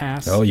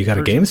 Oh, you got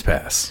a Games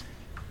Pass.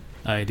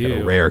 I do.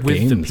 Got a rare with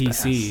Games the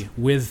PC. Pass.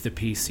 With the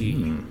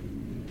PC.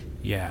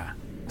 Yeah.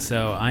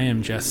 So I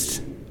am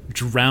just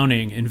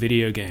drowning in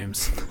video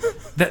games.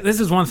 This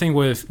is one thing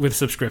with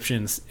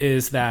subscriptions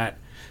is that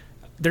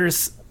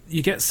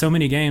you get so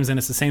many games, and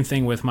it's the same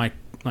thing with my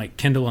like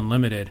Kindle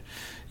Unlimited.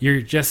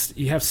 You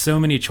have so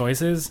many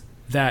choices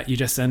that you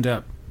just end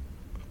up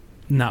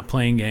not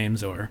playing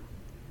games or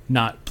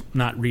not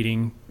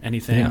reading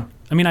anything. Yeah.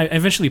 I mean, I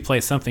eventually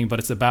play something, but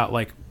it's about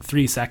like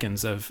 3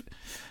 seconds of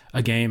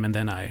a game, and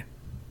then I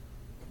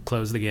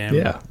close the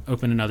game,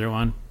 open another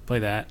one, play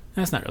that.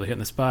 That's not really hitting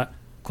the spot.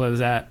 Close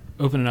that,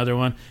 open another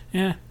one.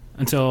 Yeah,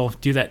 until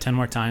do that 10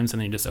 more times, and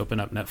then you just open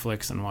up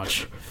Netflix and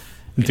watch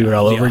Do it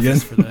all The over again.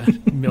 Office for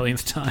the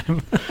millionth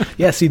time.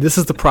 Yeah, see, this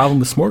is the problem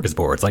with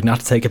smorgasbords. Like, not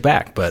to take it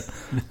back, but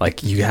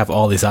like you have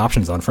all these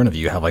options in front of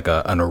you. You have like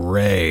an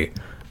array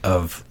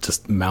of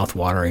just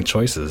mouth-watering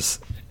choices,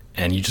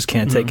 and you just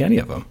can't take any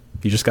of them.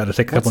 You just got to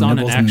take a couple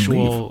nibbles and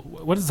leave.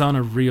 What is on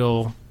a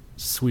real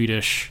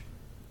Swedish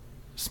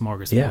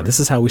smorgasbord? Yeah, this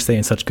is how we stay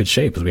in such good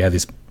shape, is we have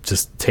these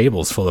just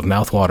tables full of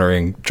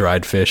mouth-watering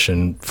dried fish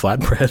and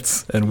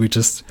flatbreads, and we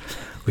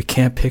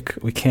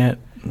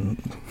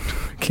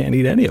can't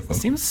eat any of them.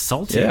 Seems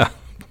salty. Yeah.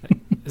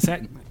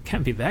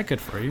 Can't be that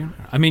good for you.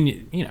 I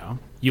mean,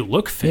 you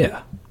look fit.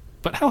 Yeah.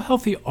 But how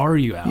healthy are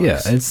you,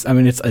 Alex? Yeah,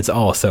 it's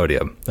all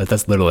sodium.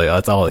 That's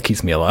all that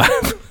keeps me alive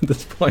at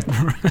this point.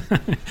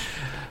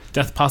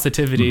 Death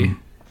positivity,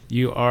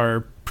 you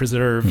are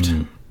preserved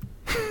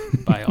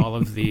by all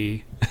of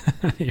the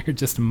you're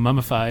just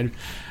mummified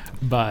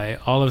by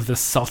all of the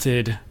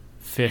salted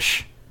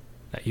fish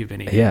that you've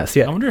been eating. Yes,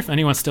 yeah. I wonder if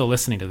anyone's still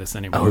listening to this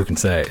anymore. Oh, who can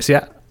say? See,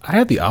 I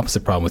have the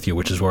opposite problem with you,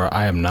 which is where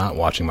I am not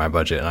watching my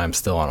budget, and I'm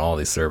still on all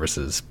these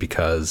services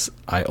because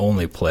I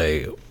only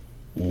play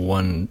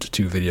 1 to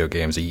 2 video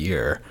games a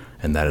year,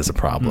 and that is a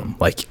problem.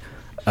 Like,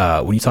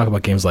 when you talk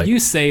about games like... You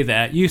say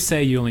that. You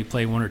say you only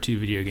play 1 or 2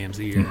 video games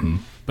a year,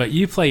 but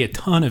you play a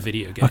ton of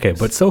video games. Okay,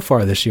 but so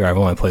far this year, I've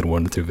only played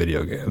 1 to 2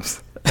 video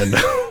games. And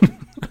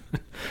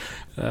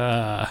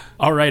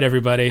all right,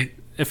 everybody.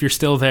 If you're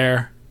still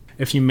there,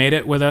 if you made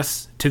it with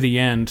us to the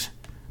end,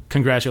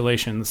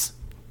 congratulations.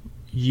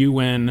 You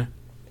win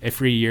a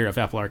free year of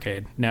Apple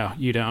Arcade. No,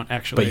 you don't,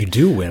 actually. But you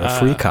do win a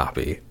free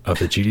copy of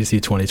the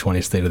GDC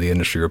 2020 State of the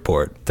Industry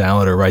Report.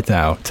 Download it right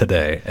now,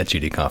 today, at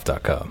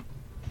gdconf.com.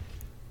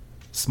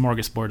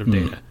 Smorgasbord of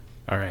data.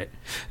 All right.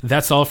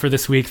 That's all for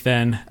this week,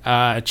 then.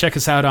 Check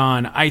us out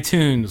on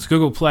iTunes,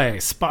 Google Play,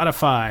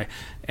 Spotify,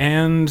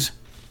 and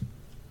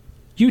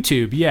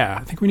YouTube. Yeah,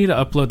 I think we need to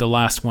upload the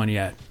last one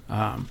yet.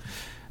 I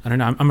don't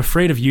know. I'm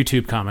afraid of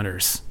YouTube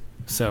commenters.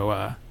 So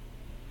I've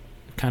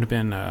kind of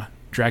been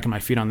dragging my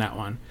feet on that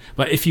one.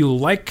 But if you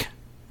like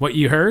what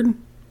you heard,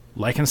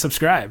 like and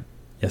subscribe.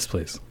 Yes,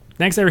 please.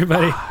 Thanks,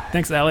 everybody.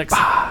 Thanks, Alex.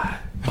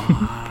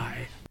 Bye.